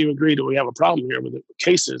goat. I do agree that we have a problem here with the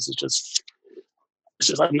cases. It's just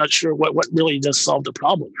I'm not sure what really does solve the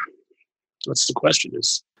problem. That's the question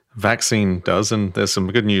is. Vaccine does, and there's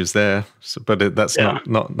some good news there. But that's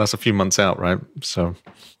not that's a few months out, right? So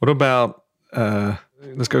what about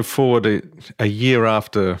let's go forward a year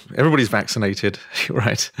after everybody's vaccinated,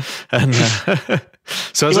 right? And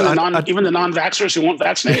so even the non-vaxxers who won't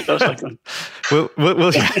vaccinate, those like them.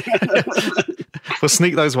 We'll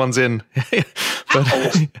sneak those ones in.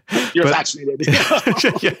 You're vaccinated.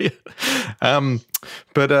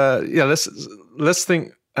 Let's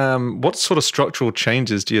think. What sort of structural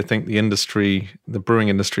changes do you think the brewing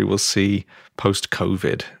industry will see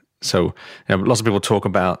post-COVID? So lots of people talk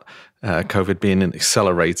about COVID being an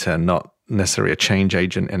accelerator, not necessarily a change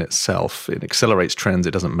agent in itself. It accelerates trends.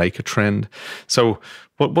 It doesn't make a trend. So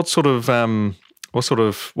what will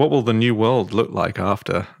the new world look like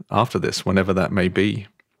after this, whenever that may be?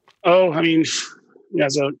 Oh, I mean,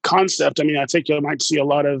 as a concept, I think you might see a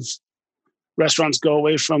lot of restaurants go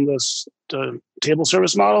away from the table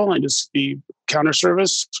service model and just be counter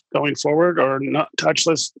service going forward, or not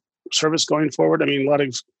touchless service going forward. I mean, a lot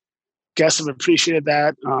of guests have appreciated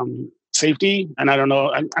that safety, and I don't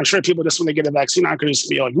know. I'm sure people just when they get a vaccine aren't going to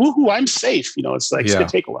be like, "Woohoo, I'm safe." It's like it's going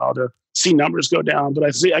to take a while to see numbers go down. But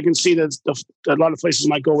I can see that a lot of places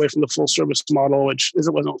might go away from the full service model, which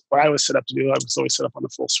wasn't what I was set up to do. I was always set up on the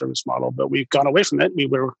full service model, but we've gone away from it. We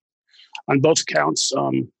were on both accounts.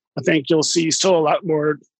 I think you'll see still a lot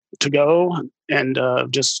more to go and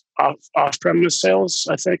just off-premise sales.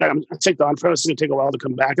 I think the on-premise is going to take a while to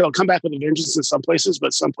come back. It'll come back with a vengeance in some places,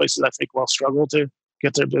 but some places I think will struggle to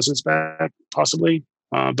get their business back, possibly.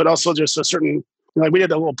 But also just a certain, like we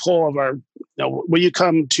did a little poll of our, will you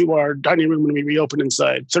come to our dining room when we reopen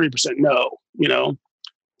inside? 30% no,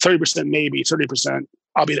 30% maybe, 30%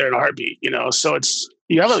 I'll be there in a heartbeat, So it's,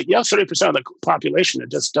 you have 30% of the population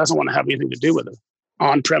that just doesn't want to have anything to do with it.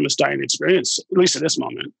 On-premise dining experience, at least at this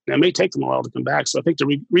moment. And it may take them a while to come back. So I think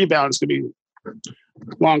the rebound is going to be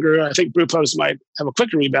longer. I think brew pubs might have a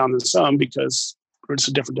quicker rebound than some because it's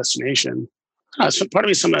a different destination. So part of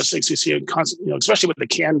me, some of those things we see, especially with the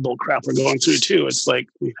canned bull crap we're going through too. It's like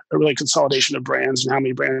a really consolidation of brands and how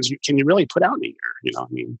many brands can you really put out in a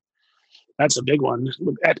year? That's a big one.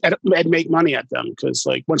 And make money at them because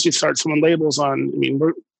like once you start throwing labels on,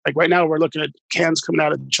 we're like right now we're looking at cans coming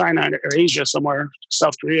out of China or Asia somewhere,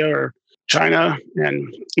 South Korea or China,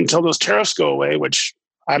 and until those tariffs go away, which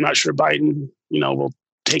I'm not sure Biden, will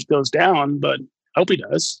take those down, but I hope he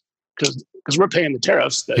does because we're paying the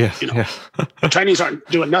tariffs. That the Chinese aren't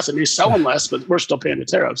doing nothing; they're selling less, but we're still paying the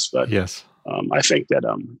tariffs. But yes, I think that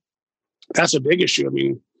that's a big issue. I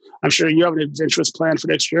mean, I'm sure you have an adventurous plan for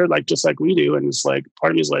next year, like just like we do, and it's like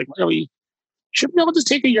part of me is like, well, we should be able to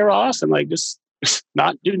take a year off and like just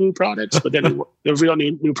not do new products, but then the real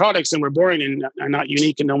new products, and we're boring and not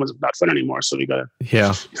unique, and no one's not fun anymore. So we gotta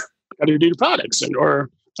do new products, and or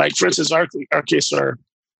like for instance, our case, our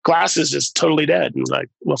glasses is totally dead, and like,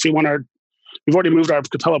 well, if we want we've already moved our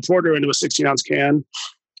Capella Porter into a 16-ounce can,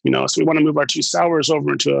 so we want to move our 2 sours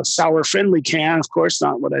over into a sour-friendly can. Of course,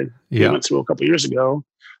 not what I went through a couple of years ago,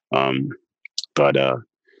 but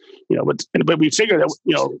we figure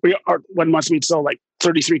that we are 1 month we'd sell like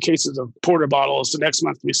 33 cases of porter bottles. The next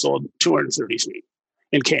month we sold 233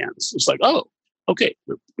 in cans. It's like, oh, okay,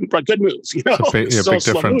 good move. It's big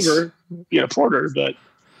difference. Mover, porter, but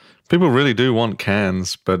people really do want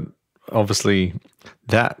cans, but obviously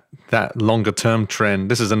that longer term trend.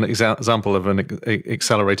 This is an example of an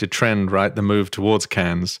accelerated trend, right? The move towards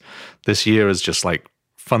cans this year is just like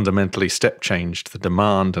fundamentally step changed the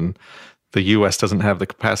demand, and the US doesn't have the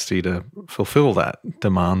capacity to fulfill that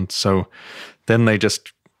demand. So then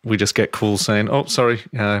we just get calls saying, oh, sorry,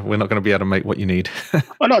 we're not going to be able to make what you need.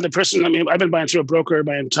 Oh, no, I've been buying through a broker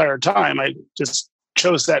my entire time. I just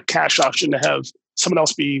chose that cash option to have someone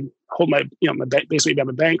else hold my bank, basically be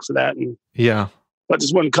my bank for that. And but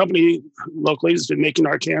this one company locally has been making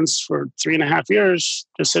our cans for 3.5 years,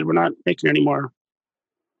 just said, we're not making anymore.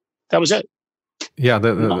 That was it. Yeah.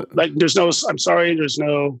 There's no, I'm sorry, there's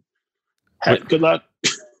no, good luck.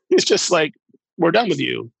 It's just like, we're done with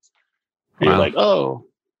you. And you're like, oh,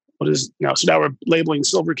 what is now? So now we're labeling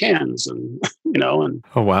silver cans, and and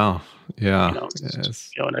oh wow, yeah,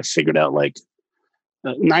 and I figured out like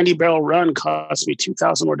a 90-barrel run cost me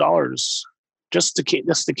 $2,000 more just the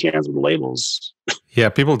cans with the labels. Yeah,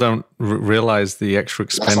 people don't realize the extra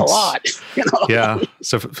expense. That's a lot. Yeah.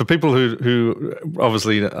 So for people who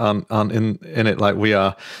obviously aren't in it like we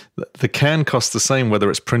are, the can costs the same whether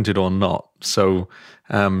it's printed or not. So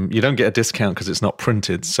you don't get a discount because it's not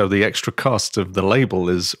printed. So the extra cost of the label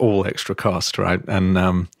is all extra cost, right?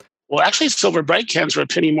 And well, actually, silver bright cans are a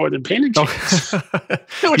penny more than painted cans,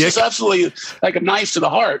 which is absolutely like a knife to the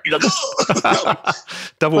heart.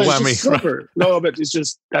 Double whammy. Silver. Right? No, but it's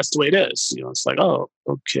just that's the way it is. It's like, oh,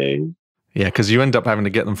 okay. Yeah, because you end up having to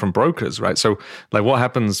get them from brokers, right? So, like, what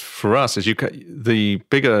happens for us is the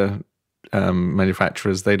bigger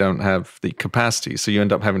manufacturers, they don't have the capacity, so you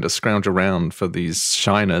end up having to scrounge around for these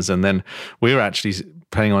shiners, and then we're actually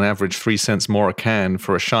paying on average 3 cents more a can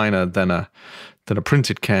for a shiner than a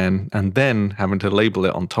printed can, and then having to label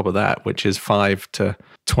it on top of that, which is 5 to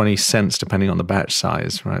 20 cents depending on the batch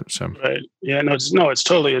size, right? So right, yeah, it's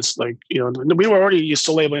totally. It's like we were already used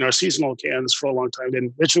to labeling our seasonal cans for a long time.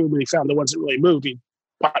 Then eventually, when we found the ones that really moved, we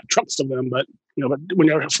bought trucks of them. But but when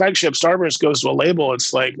your flagship Starburst goes to a label,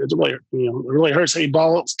 it's like it really hurts. Hey,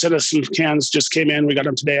 Ball sent us some cans, just came in. We got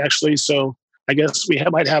them today actually. So I guess we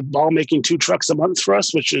might have Ball making 2 trucks a month for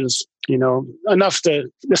us, which is enough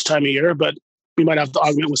to this time of year, but we might have to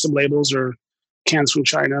augment with some labels or cans from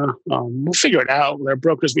China. We'll figure it out. Their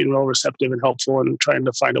brokers being real receptive and helpful and trying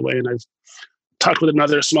to find a way. And I've talked with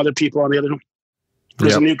some other people on the other.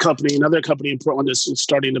 There's another company in Portland that's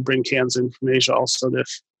starting to bring cans in from Asia also.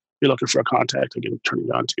 If you're looking for a contact, I can turn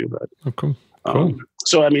it on to. But cool.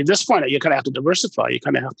 So I mean, at this point, you kind of have to diversify. You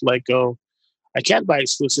kind of have to go. I can't buy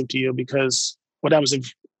exclusive to you because what happens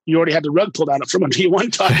if you already had the rug pulled out from under you one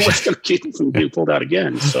time? What's going to keep it from being pulled out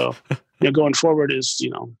again? So. Going forward is,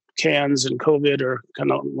 cans and COVID are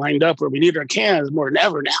kind of lined up where we need our cans more than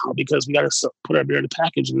ever now because we got to put our beer in the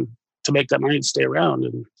package and to make that money to stay around.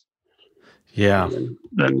 And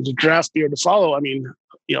then the draft beer to follow. I mean,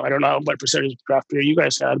 I don't know what percentage of draft beer you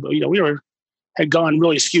guys had, but we had gone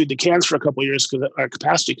really skewed to cans for a couple of years because of our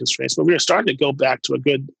capacity constraints. But we were starting to go back to a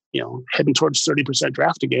good, heading towards 30%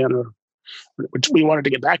 draft again, or which we wanted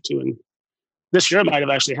to get back to. And this year might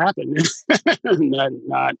have actually happened,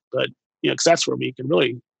 not, but. Because that's where we can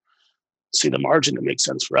really see the margin that makes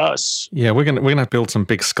sense for us. Yeah, we're gonna build some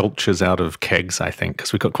big sculptures out of kegs, I think,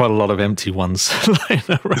 because we've got quite a lot of empty ones lying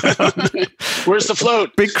around. Where's the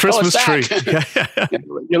float? Big Christmas tree.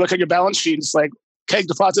 You look at your balance sheet; it's like keg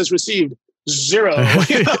deposits received 0.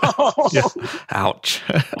 Yeah. Ouch.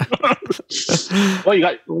 Well,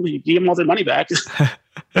 you give them all their money back.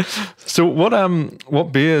 So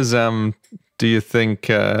what beers do you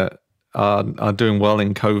think? Are doing well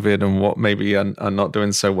in COVID and what maybe are not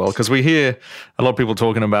doing so well? Because we hear a lot of people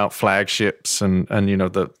talking about flagships and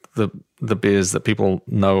the the beers that people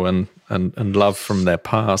know and love from their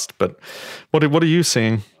past. But what are you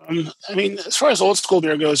seeing? I mean, as far as old school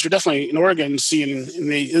beer goes, you're definitely in Oregon seeing at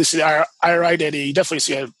least the IRI data, you definitely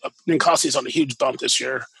see Ninkasi's on a huge bump this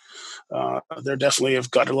year. They definitely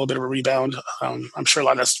have got a little bit of a rebound. I'm sure a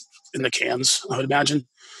lot of that's in the cans, I would imagine.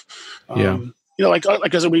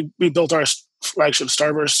 Like as we built our flagship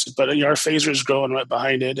Starburst, but our Phaser is growing right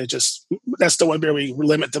behind it. That's the one beer we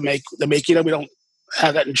limit the making of. We don't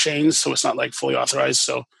have that in chains, so it's not like fully authorized.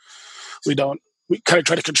 So we kind of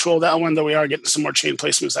try to control that one, though we are getting some more chain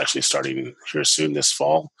placements actually starting here soon this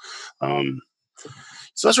fall.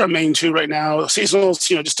 So that's our main two right now. Seasonals,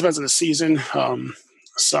 just depends on the season.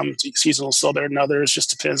 Some seasonals sell better than others. Just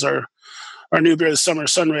depends. Our new beer this summer,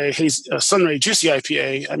 Sunray Juicy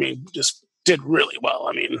IPA, I mean, just did really well.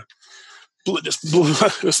 I mean, just blew.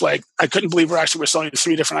 It was like, I couldn't believe we're selling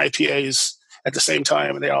 3 different IPAs at the same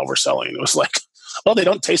time, and they all were selling. It was like, well, they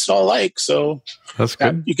don't taste all alike, so that's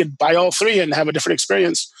good. You could buy all 3 and have a different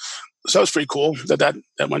experience. So it was pretty cool that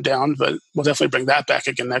went down, but we'll definitely bring that back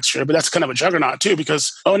again next year. But that's kind of a juggernaut too,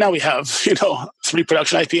 because now we have 3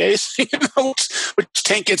 production IPAs. Which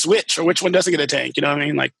tank gets which, or which one doesn't get a tank? You know what I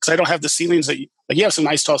mean? Like, because I don't have the ceilings that you have some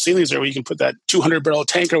nice tall ceilings there where you can put that 200 barrel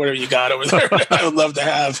tank or whatever you got over there. I would love to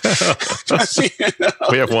have.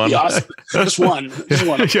 We have one. Awesome. Just one.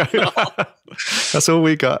 Yeah. That's all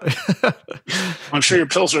we got. I'm sure your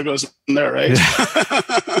Pilsner goes in there, right?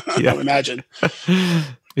 Yeah. I would imagine.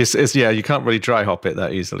 It's you can't really dry hop it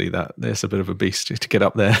that easily. That's a bit of a beast to get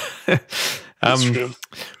up there. That's true.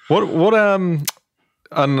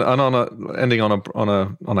 Ending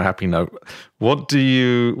on a happy note, what are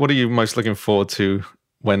you most looking forward to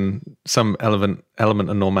when some element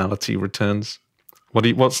of normality returns?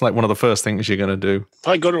 What's like one of the first things you're going to do?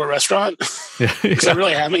 Probably go to a restaurant. Yeah, because I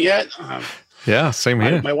really haven't yet. Yeah, same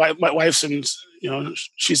here. My wife's and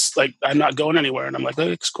she's like, I'm not going anywhere, and I'm like,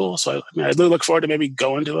 it's cool. So I really look forward to maybe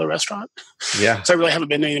going to a restaurant. Yeah. So I really haven't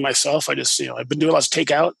been to anything myself. I just I've been doing lots of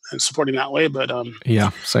takeout and supporting that way. But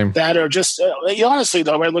yeah, same. That or just honestly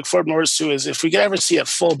though, what I look forward more to is if we could ever see a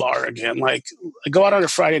full bar again. Like I go out on a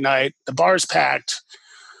Friday night, the bar's packed.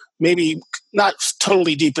 Maybe not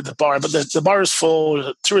totally deep at the bar, but the bar is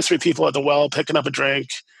full. 2 or 3 people at the well picking up a drink.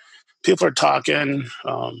 People are talking.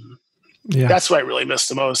 Yeah. That's what I really miss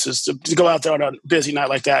the most is to go out there on a busy night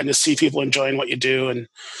like that and just see people enjoying what you do and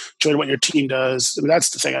enjoying what your team does. I mean,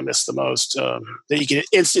 that's the thing I miss the most. That you can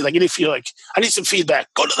instantly, like, if you like, I need some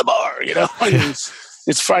feedback, go to the bar, And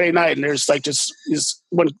it's Friday night and there's like just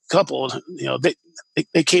one couple,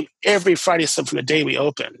 they came every Friday except from the day we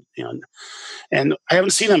opened, and I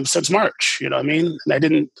haven't seen them since March, you know what I mean?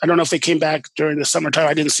 And I don't know if they came back during the summertime.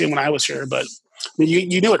 I didn't see them when I was here, but I mean,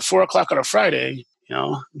 you knew at 4:00 on a Friday,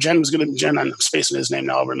 Jen, I'm spacing his name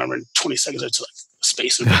now. I'll remember in 20 seconds. It's like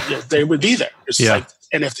space. They would be there. It's like,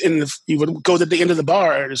 and if you would go to the end of the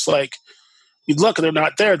bar, and it's like, you'd look and they're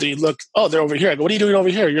not there. Then you'd look, oh, they're over here. I go, what are you doing over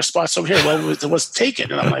here? Your spot's over here. Well, it was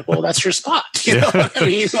taken. And I'm like, well, that's your spot. You know what I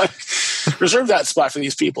mean? Like, reserve that spot for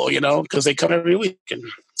these people, because they come every week. And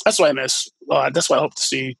that's what I miss. That's what I hope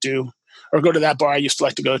to do. Or go to that bar I used to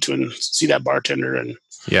like to go to and see that bartender. And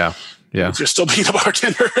yeah. If you're still being a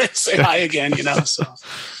bartender, say hi again, So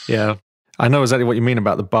yeah, I know exactly what you mean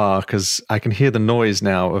about the bar because I can hear the noise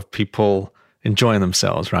now of people enjoying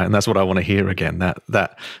themselves, right? And that's what I want to hear again.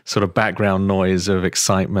 That sort of background noise of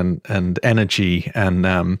excitement and energy, and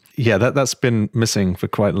that's been missing for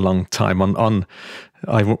quite a long time.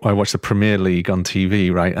 I watch the Premier League on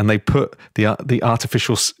TV, right? And they put the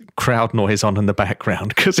artificial crowd noise on in the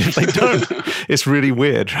background because if they don't, it's really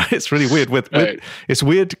weird, right? It's really weird. It's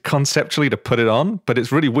weird conceptually to put it on, but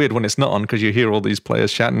it's really weird when it's not on because you hear all these players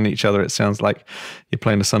shouting at each other. It sounds like you're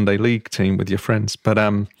playing a Sunday league team with your friends. But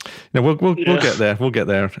we'll get there. We'll get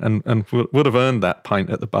there, and we'll have earned that pint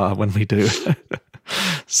at the bar when we do.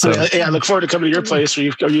 So I look forward to coming to your place, or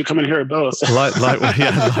you coming here or both.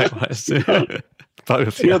 Likewise.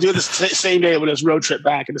 Both, We'll do the same day when it's road trip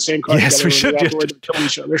back in the same car. Yes, we should. Kill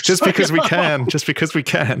each other. Just because we can. Just because we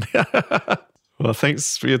can. Well,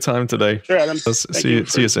 thanks for your time today. Sure, Adam. See you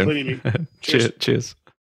soon. Cheers.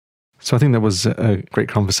 So I think that was great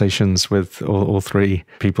conversations with all 3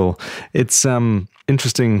 people. It's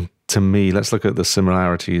interesting to me. Let's look at the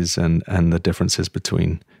similarities and the differences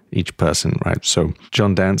between each person, right? So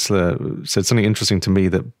John Dantzler said something interesting to me,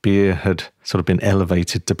 that beer had sort of been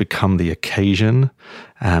elevated to become the occasion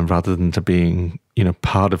rather than to being,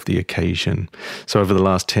 part of the occasion. So over the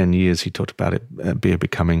last 10 years, he talked about beer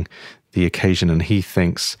becoming the occasion, and he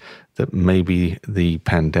thinks that maybe the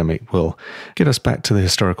pandemic will get us back to the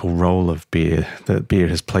historical role of beer that beer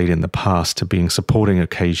has played in the past, to being supporting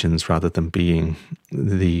occasions rather than being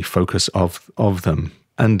the focus of them.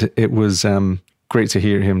 And it was great to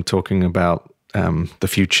hear him talking about the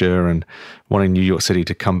future and wanting New York City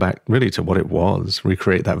to come back really to what it was,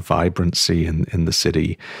 recreate that vibrancy in the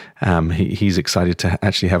city. He's excited to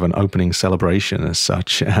actually have an opening celebration as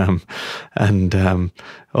such, and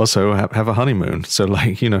also have a honeymoon. So,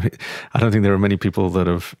 like, I don't think there are many people that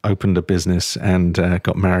have opened a business and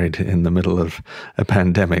got married in the middle of a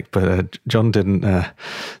pandemic, but John didn't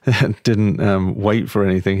wait for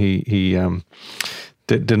anything. He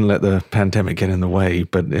didn't let the pandemic get in the way,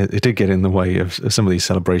 but it did get in the way of some of these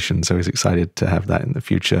celebrations. So he's excited to have that in the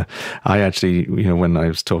future. I actually, when I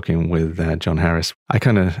was talking with John Harris, I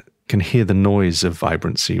kind of can hear the noise of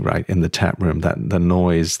vibrancy, right, in the tap room, the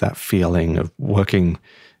noise, that feeling of working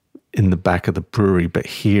in the back of the brewery, but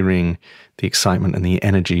hearing the excitement and the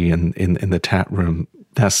energy in the tap room.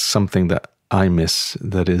 That's something that I miss.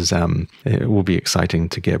 That is, it will be exciting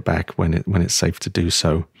to get back when it's safe to do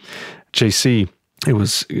so. JC, it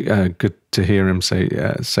was good to hear him say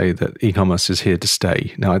that e-commerce is here to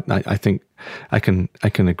stay. Now, I think I can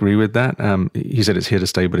agree with that. He said it's here to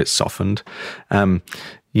stay, but it's softened.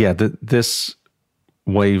 This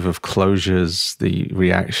wave of closures, the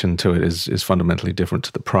reaction to it is fundamentally different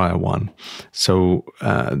to the prior one. So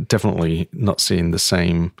definitely not seeing the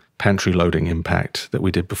same pantry loading impact that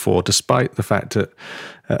we did before, despite the fact that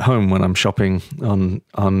at home when I'm shopping on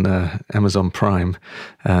Amazon Prime,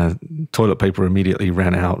 toilet paper immediately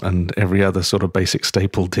ran out and every other sort of basic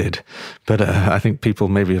staple did. But I think people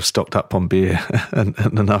maybe have stocked up on beer and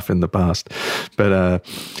enough in the past. But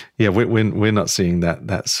we're not seeing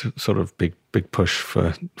that sort of big push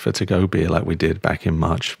for to-go beer like we did back in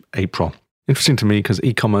March, April. Interesting to me because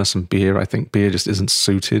e-commerce and beer, I think beer just isn't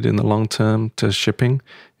suited in the long term to shipping.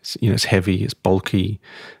 It's heavy, it's bulky,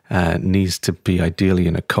 needs to be ideally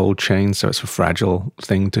in a cold chain, so it's a fragile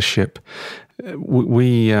thing to ship.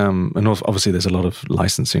 And obviously there's a lot of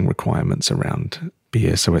licensing requirements around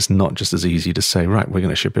beer, so it's not just as easy to say, right, we're going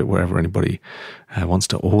to ship it wherever anybody wants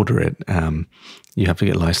to order it. You have to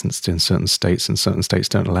get licensed in certain states, and certain states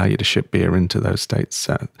don't allow you to ship beer into those states.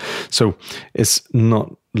 So it's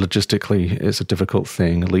not logistically, it's a difficult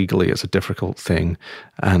thing. Legally, it's a difficult thing.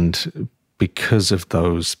 And because of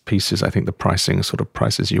those pieces, I think the pricing sort of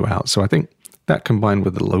prices you out. So I think that combined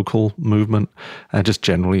with the local movement, just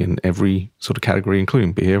generally in every sort of category,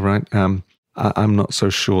 including beer, right? I'm not so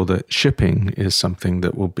sure that shipping is something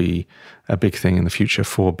that will be a big thing in the future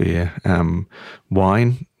for beer.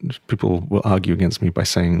 Wine, people will argue against me by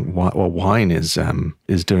saying, well, wine is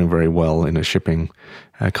doing very well in a shipping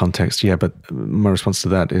context. Yeah, but my response to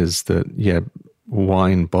that is that,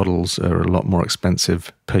 wine bottles are a lot more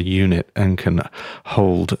expensive per unit and can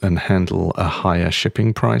hold and handle a higher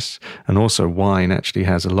shipping price. And also wine actually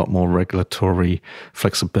has a lot more regulatory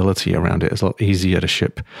flexibility around it. It's a lot easier to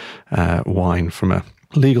ship wine from a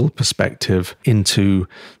legal perspective into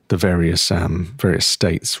the various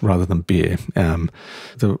states rather than beer.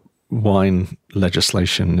 The wine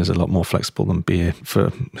legislation is a lot more flexible than beer for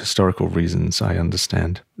historical reasons, I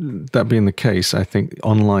understand. That being the case, I think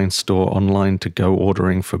online to-go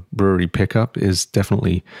ordering for brewery pickup is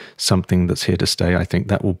definitely something that's here to stay. I think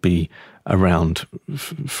that will be around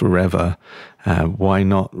forever. Why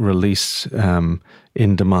not release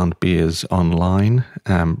in-demand beers online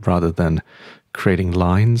rather than creating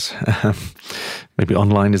lines? Maybe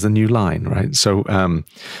online is the new line, right? So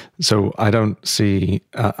I don't see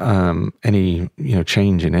any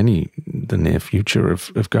change in the near future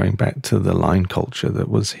of going back to the line culture that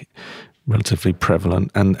was relatively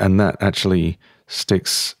prevalent, and that actually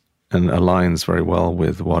sticks and aligns very well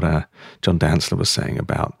with what John Dantzler was saying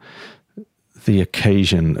about the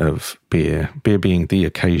occasion of beer being the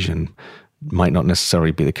occasion might not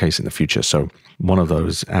necessarily be the case in the future. So one of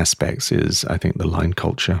those aspects is, I think, the line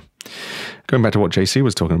culture. Going back to what JC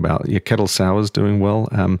was talking about, your kettle sours doing well.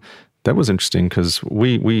 That was interesting because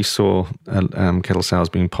we saw kettle sours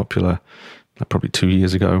being popular probably 3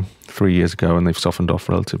 years ago, and they've softened off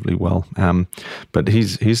relatively well. But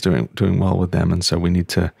he's doing well with them, and so we need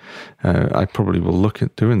to. I probably will look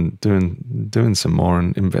at doing some more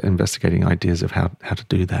and investigating ideas of how to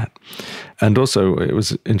do that. And also, it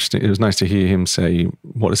was interesting. It was nice to hear him say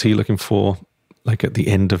what is he looking for, like at the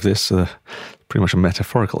end of this, pretty much a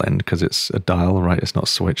metaphorical end because it's a dial, right? It's not a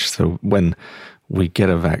switch. So when we get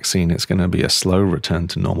a vaccine, it's going to be a slow return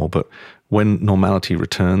to normal, but when normality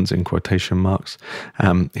returns, in quotation marks,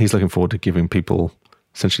 he's looking forward to giving people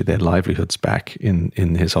essentially their livelihoods back in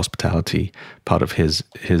his hospitality part of his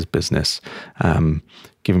business,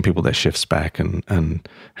 giving people their shifts back and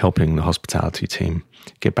helping the hospitality team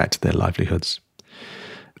get back to their livelihoods.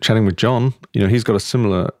 Chatting with John, he's got a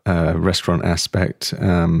similar restaurant aspect.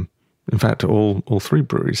 In fact, all three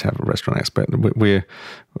breweries have a restaurant aspect.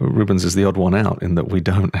 Reuben's is the odd one out in that we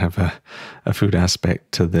don't have a food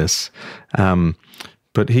aspect to this.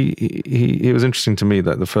 But it was interesting to me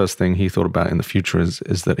that the first thing he thought about in the future is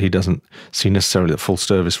that he doesn't see necessarily that full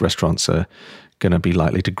service restaurants are going to be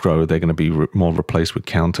likely to grow. They're going to be more replaced with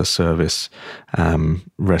counter service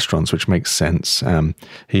restaurants, which makes sense.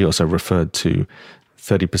 He also referred to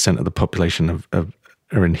 30% of the population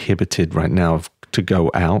are inhibited right now to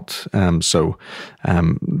go out. So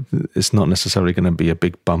it's not necessarily going to be a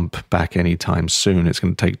big bump back anytime soon. It's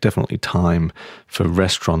going to take definitely time for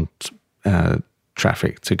restaurant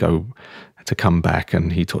traffic to come back.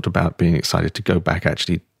 And he talked about being excited to go back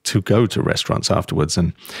actually to go to restaurants afterwards.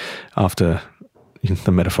 And after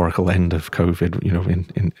the metaphorical end of COVID,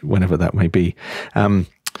 in whenever that may be.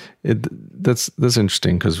 That's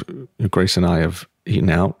interesting because Grace and I have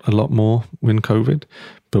eaten out a lot more in COVID,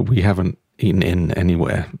 but we haven't eaten in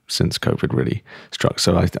anywhere since COVID really struck.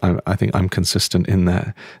 So I think I'm consistent in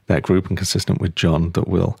that group and consistent with John that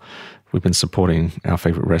we've been supporting our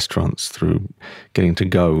favorite restaurants through getting to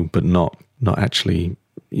go, but not actually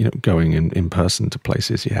going in person to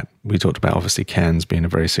places yet. We talked about obviously cans being a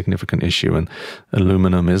very significant issue, and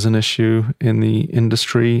aluminum is an issue in the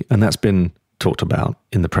industry, and that's been talked about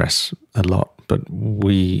in the press a lot. But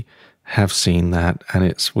we have seen that,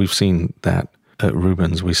 and we've seen that at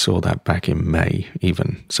Reuben's. We saw that back in May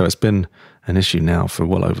even. So it's been an issue now for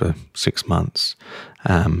well over 6 months.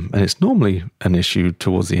 And it's normally an issue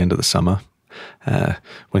towards the end of the summer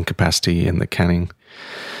when capacity in the canning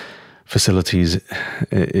facilities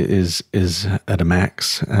is at a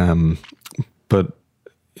max. But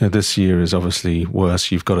this year is obviously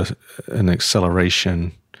worse. You've got an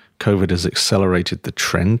acceleration. COVID has accelerated the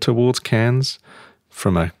trend towards cans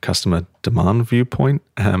from a customer demand viewpoint,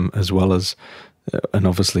 as well as, and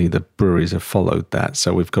obviously the breweries have followed that.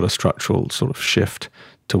 So we've got a structural sort of shift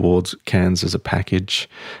towards cans as a package,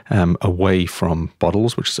 away from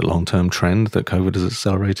bottles, which is a long-term trend that COVID has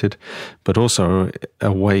accelerated, but also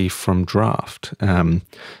away from draft.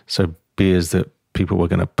 So beers that people were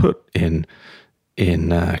going to put in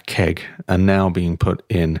keg are now being put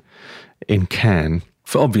in can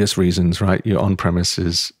for obvious reasons, right? Your on-premise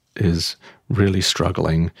is really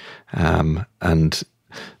struggling, and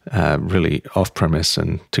really off-premise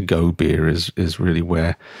and to-go beer is really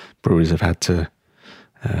where breweries have had to,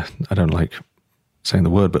 I don't like saying the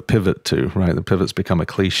word, but pivot to, right? The pivot's become a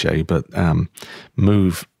cliche, but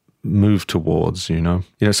move towards,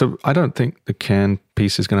 So I don't think the can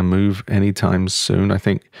piece is going to move anytime soon. I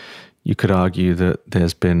think you could argue that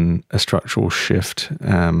there's been a structural shift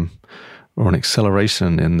or an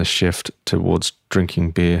acceleration in the shift towards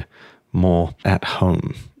drinking beer more at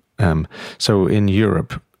home. So in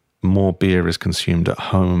Europe, more beer is consumed at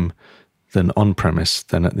home than on-premise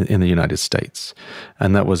than in the United States.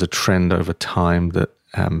 And that was a trend over time that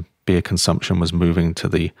beer consumption was moving to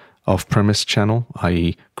the off-premise channel,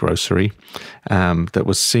 i.e. grocery, that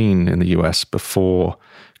was seen in the US before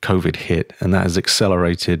COVID hit, and that has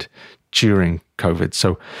accelerated during COVID.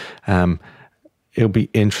 So it'll be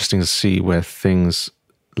interesting to see where things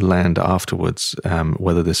land afterwards,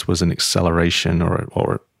 whether this was an acceleration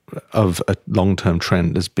or of a long-term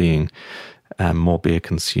trend as being more beer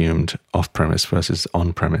consumed off-premise versus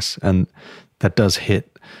on-premise. And that does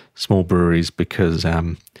hit small breweries because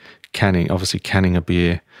canning a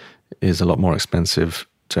beer is a lot more expensive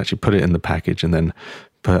to actually put it in the package, and then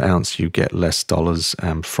per ounce you get less dollars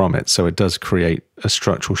from it. So it does create a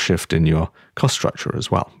structural shift in your cost structure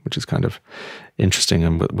as well, which is kind of interesting,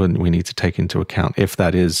 and we need to take into account if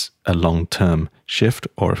that is a long-term shift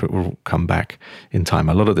or if it will come back in time.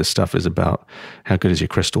 A lot of this stuff is about how good is your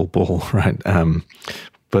crystal ball, right?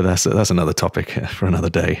 But that's another topic for another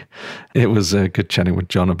day. It was good chatting with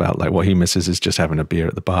John about what he misses is just having a beer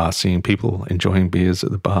at the bar, seeing people enjoying beers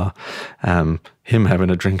at the bar, him having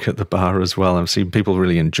a drink at the bar as well. I've seen people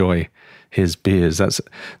really enjoy his beers. That's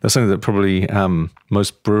something that probably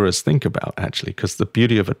most brewers think about, actually, because the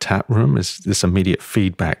beauty of a tap room is this immediate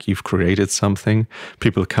feedback. You've created something.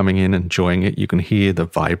 People are coming in, enjoying it. You can hear the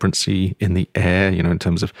vibrancy in the air, in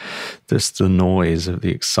terms of the noise of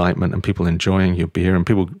the excitement and people enjoying your beer, and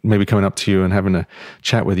people maybe coming up to you and having a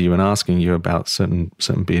chat with you and asking you about certain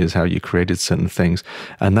beers, how you created certain things.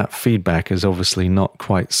 And that feedback is obviously not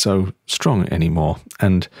quite so strong anymore.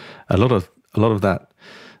 And a lot of that,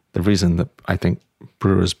 the reason that I think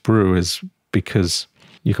brewers brew is because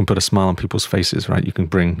you can put a smile on people's faces, right? You can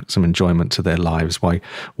bring some enjoyment to their lives. Why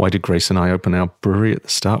did Grace and I open our brewery at the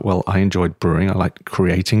start? Well, I enjoyed brewing. I liked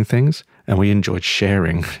creating things, and we enjoyed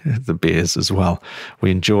sharing the beers as well.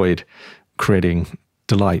 We enjoyed creating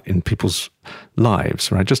delight in people's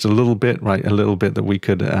lives, right? Just a little bit, right? A little bit that we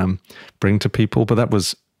could bring to people, but that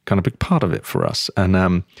was kind of a big part of it for us.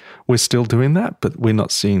 And we're still doing that, but we're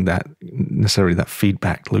not seeing that necessarily that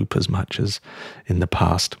feedback loop as much as in the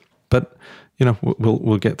past. But you know,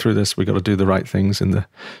 we'll get through this. We've got to do the right things in the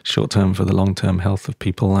short term for the long term health of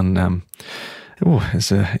people. And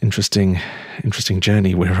it's an interesting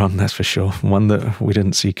journey we're on, that's for sure. One that we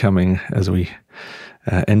didn't see coming as we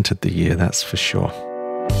entered the year, that's for sure.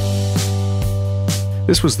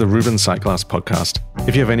 This was the Reuben Sightglass podcast.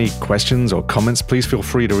 If you have any questions or comments, please feel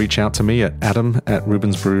free to reach out to me at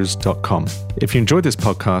adam@reubensbrews.com. If you enjoyed this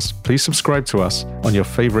podcast, please subscribe to us on your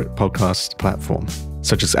favorite podcast platform,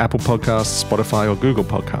 such as Apple Podcasts, Spotify, or Google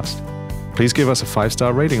Podcasts. Please give us a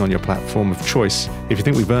 5-star rating on your platform of choice if you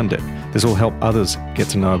think we've earned it. This will help others get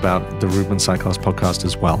to know about the Reuben Sightglass podcast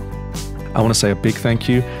as well. I want to say a big thank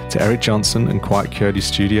you to Eric Johnson and Quiet Coyote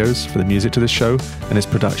Studios for the music to this show and its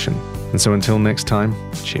production. And so until next time,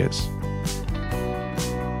 cheers.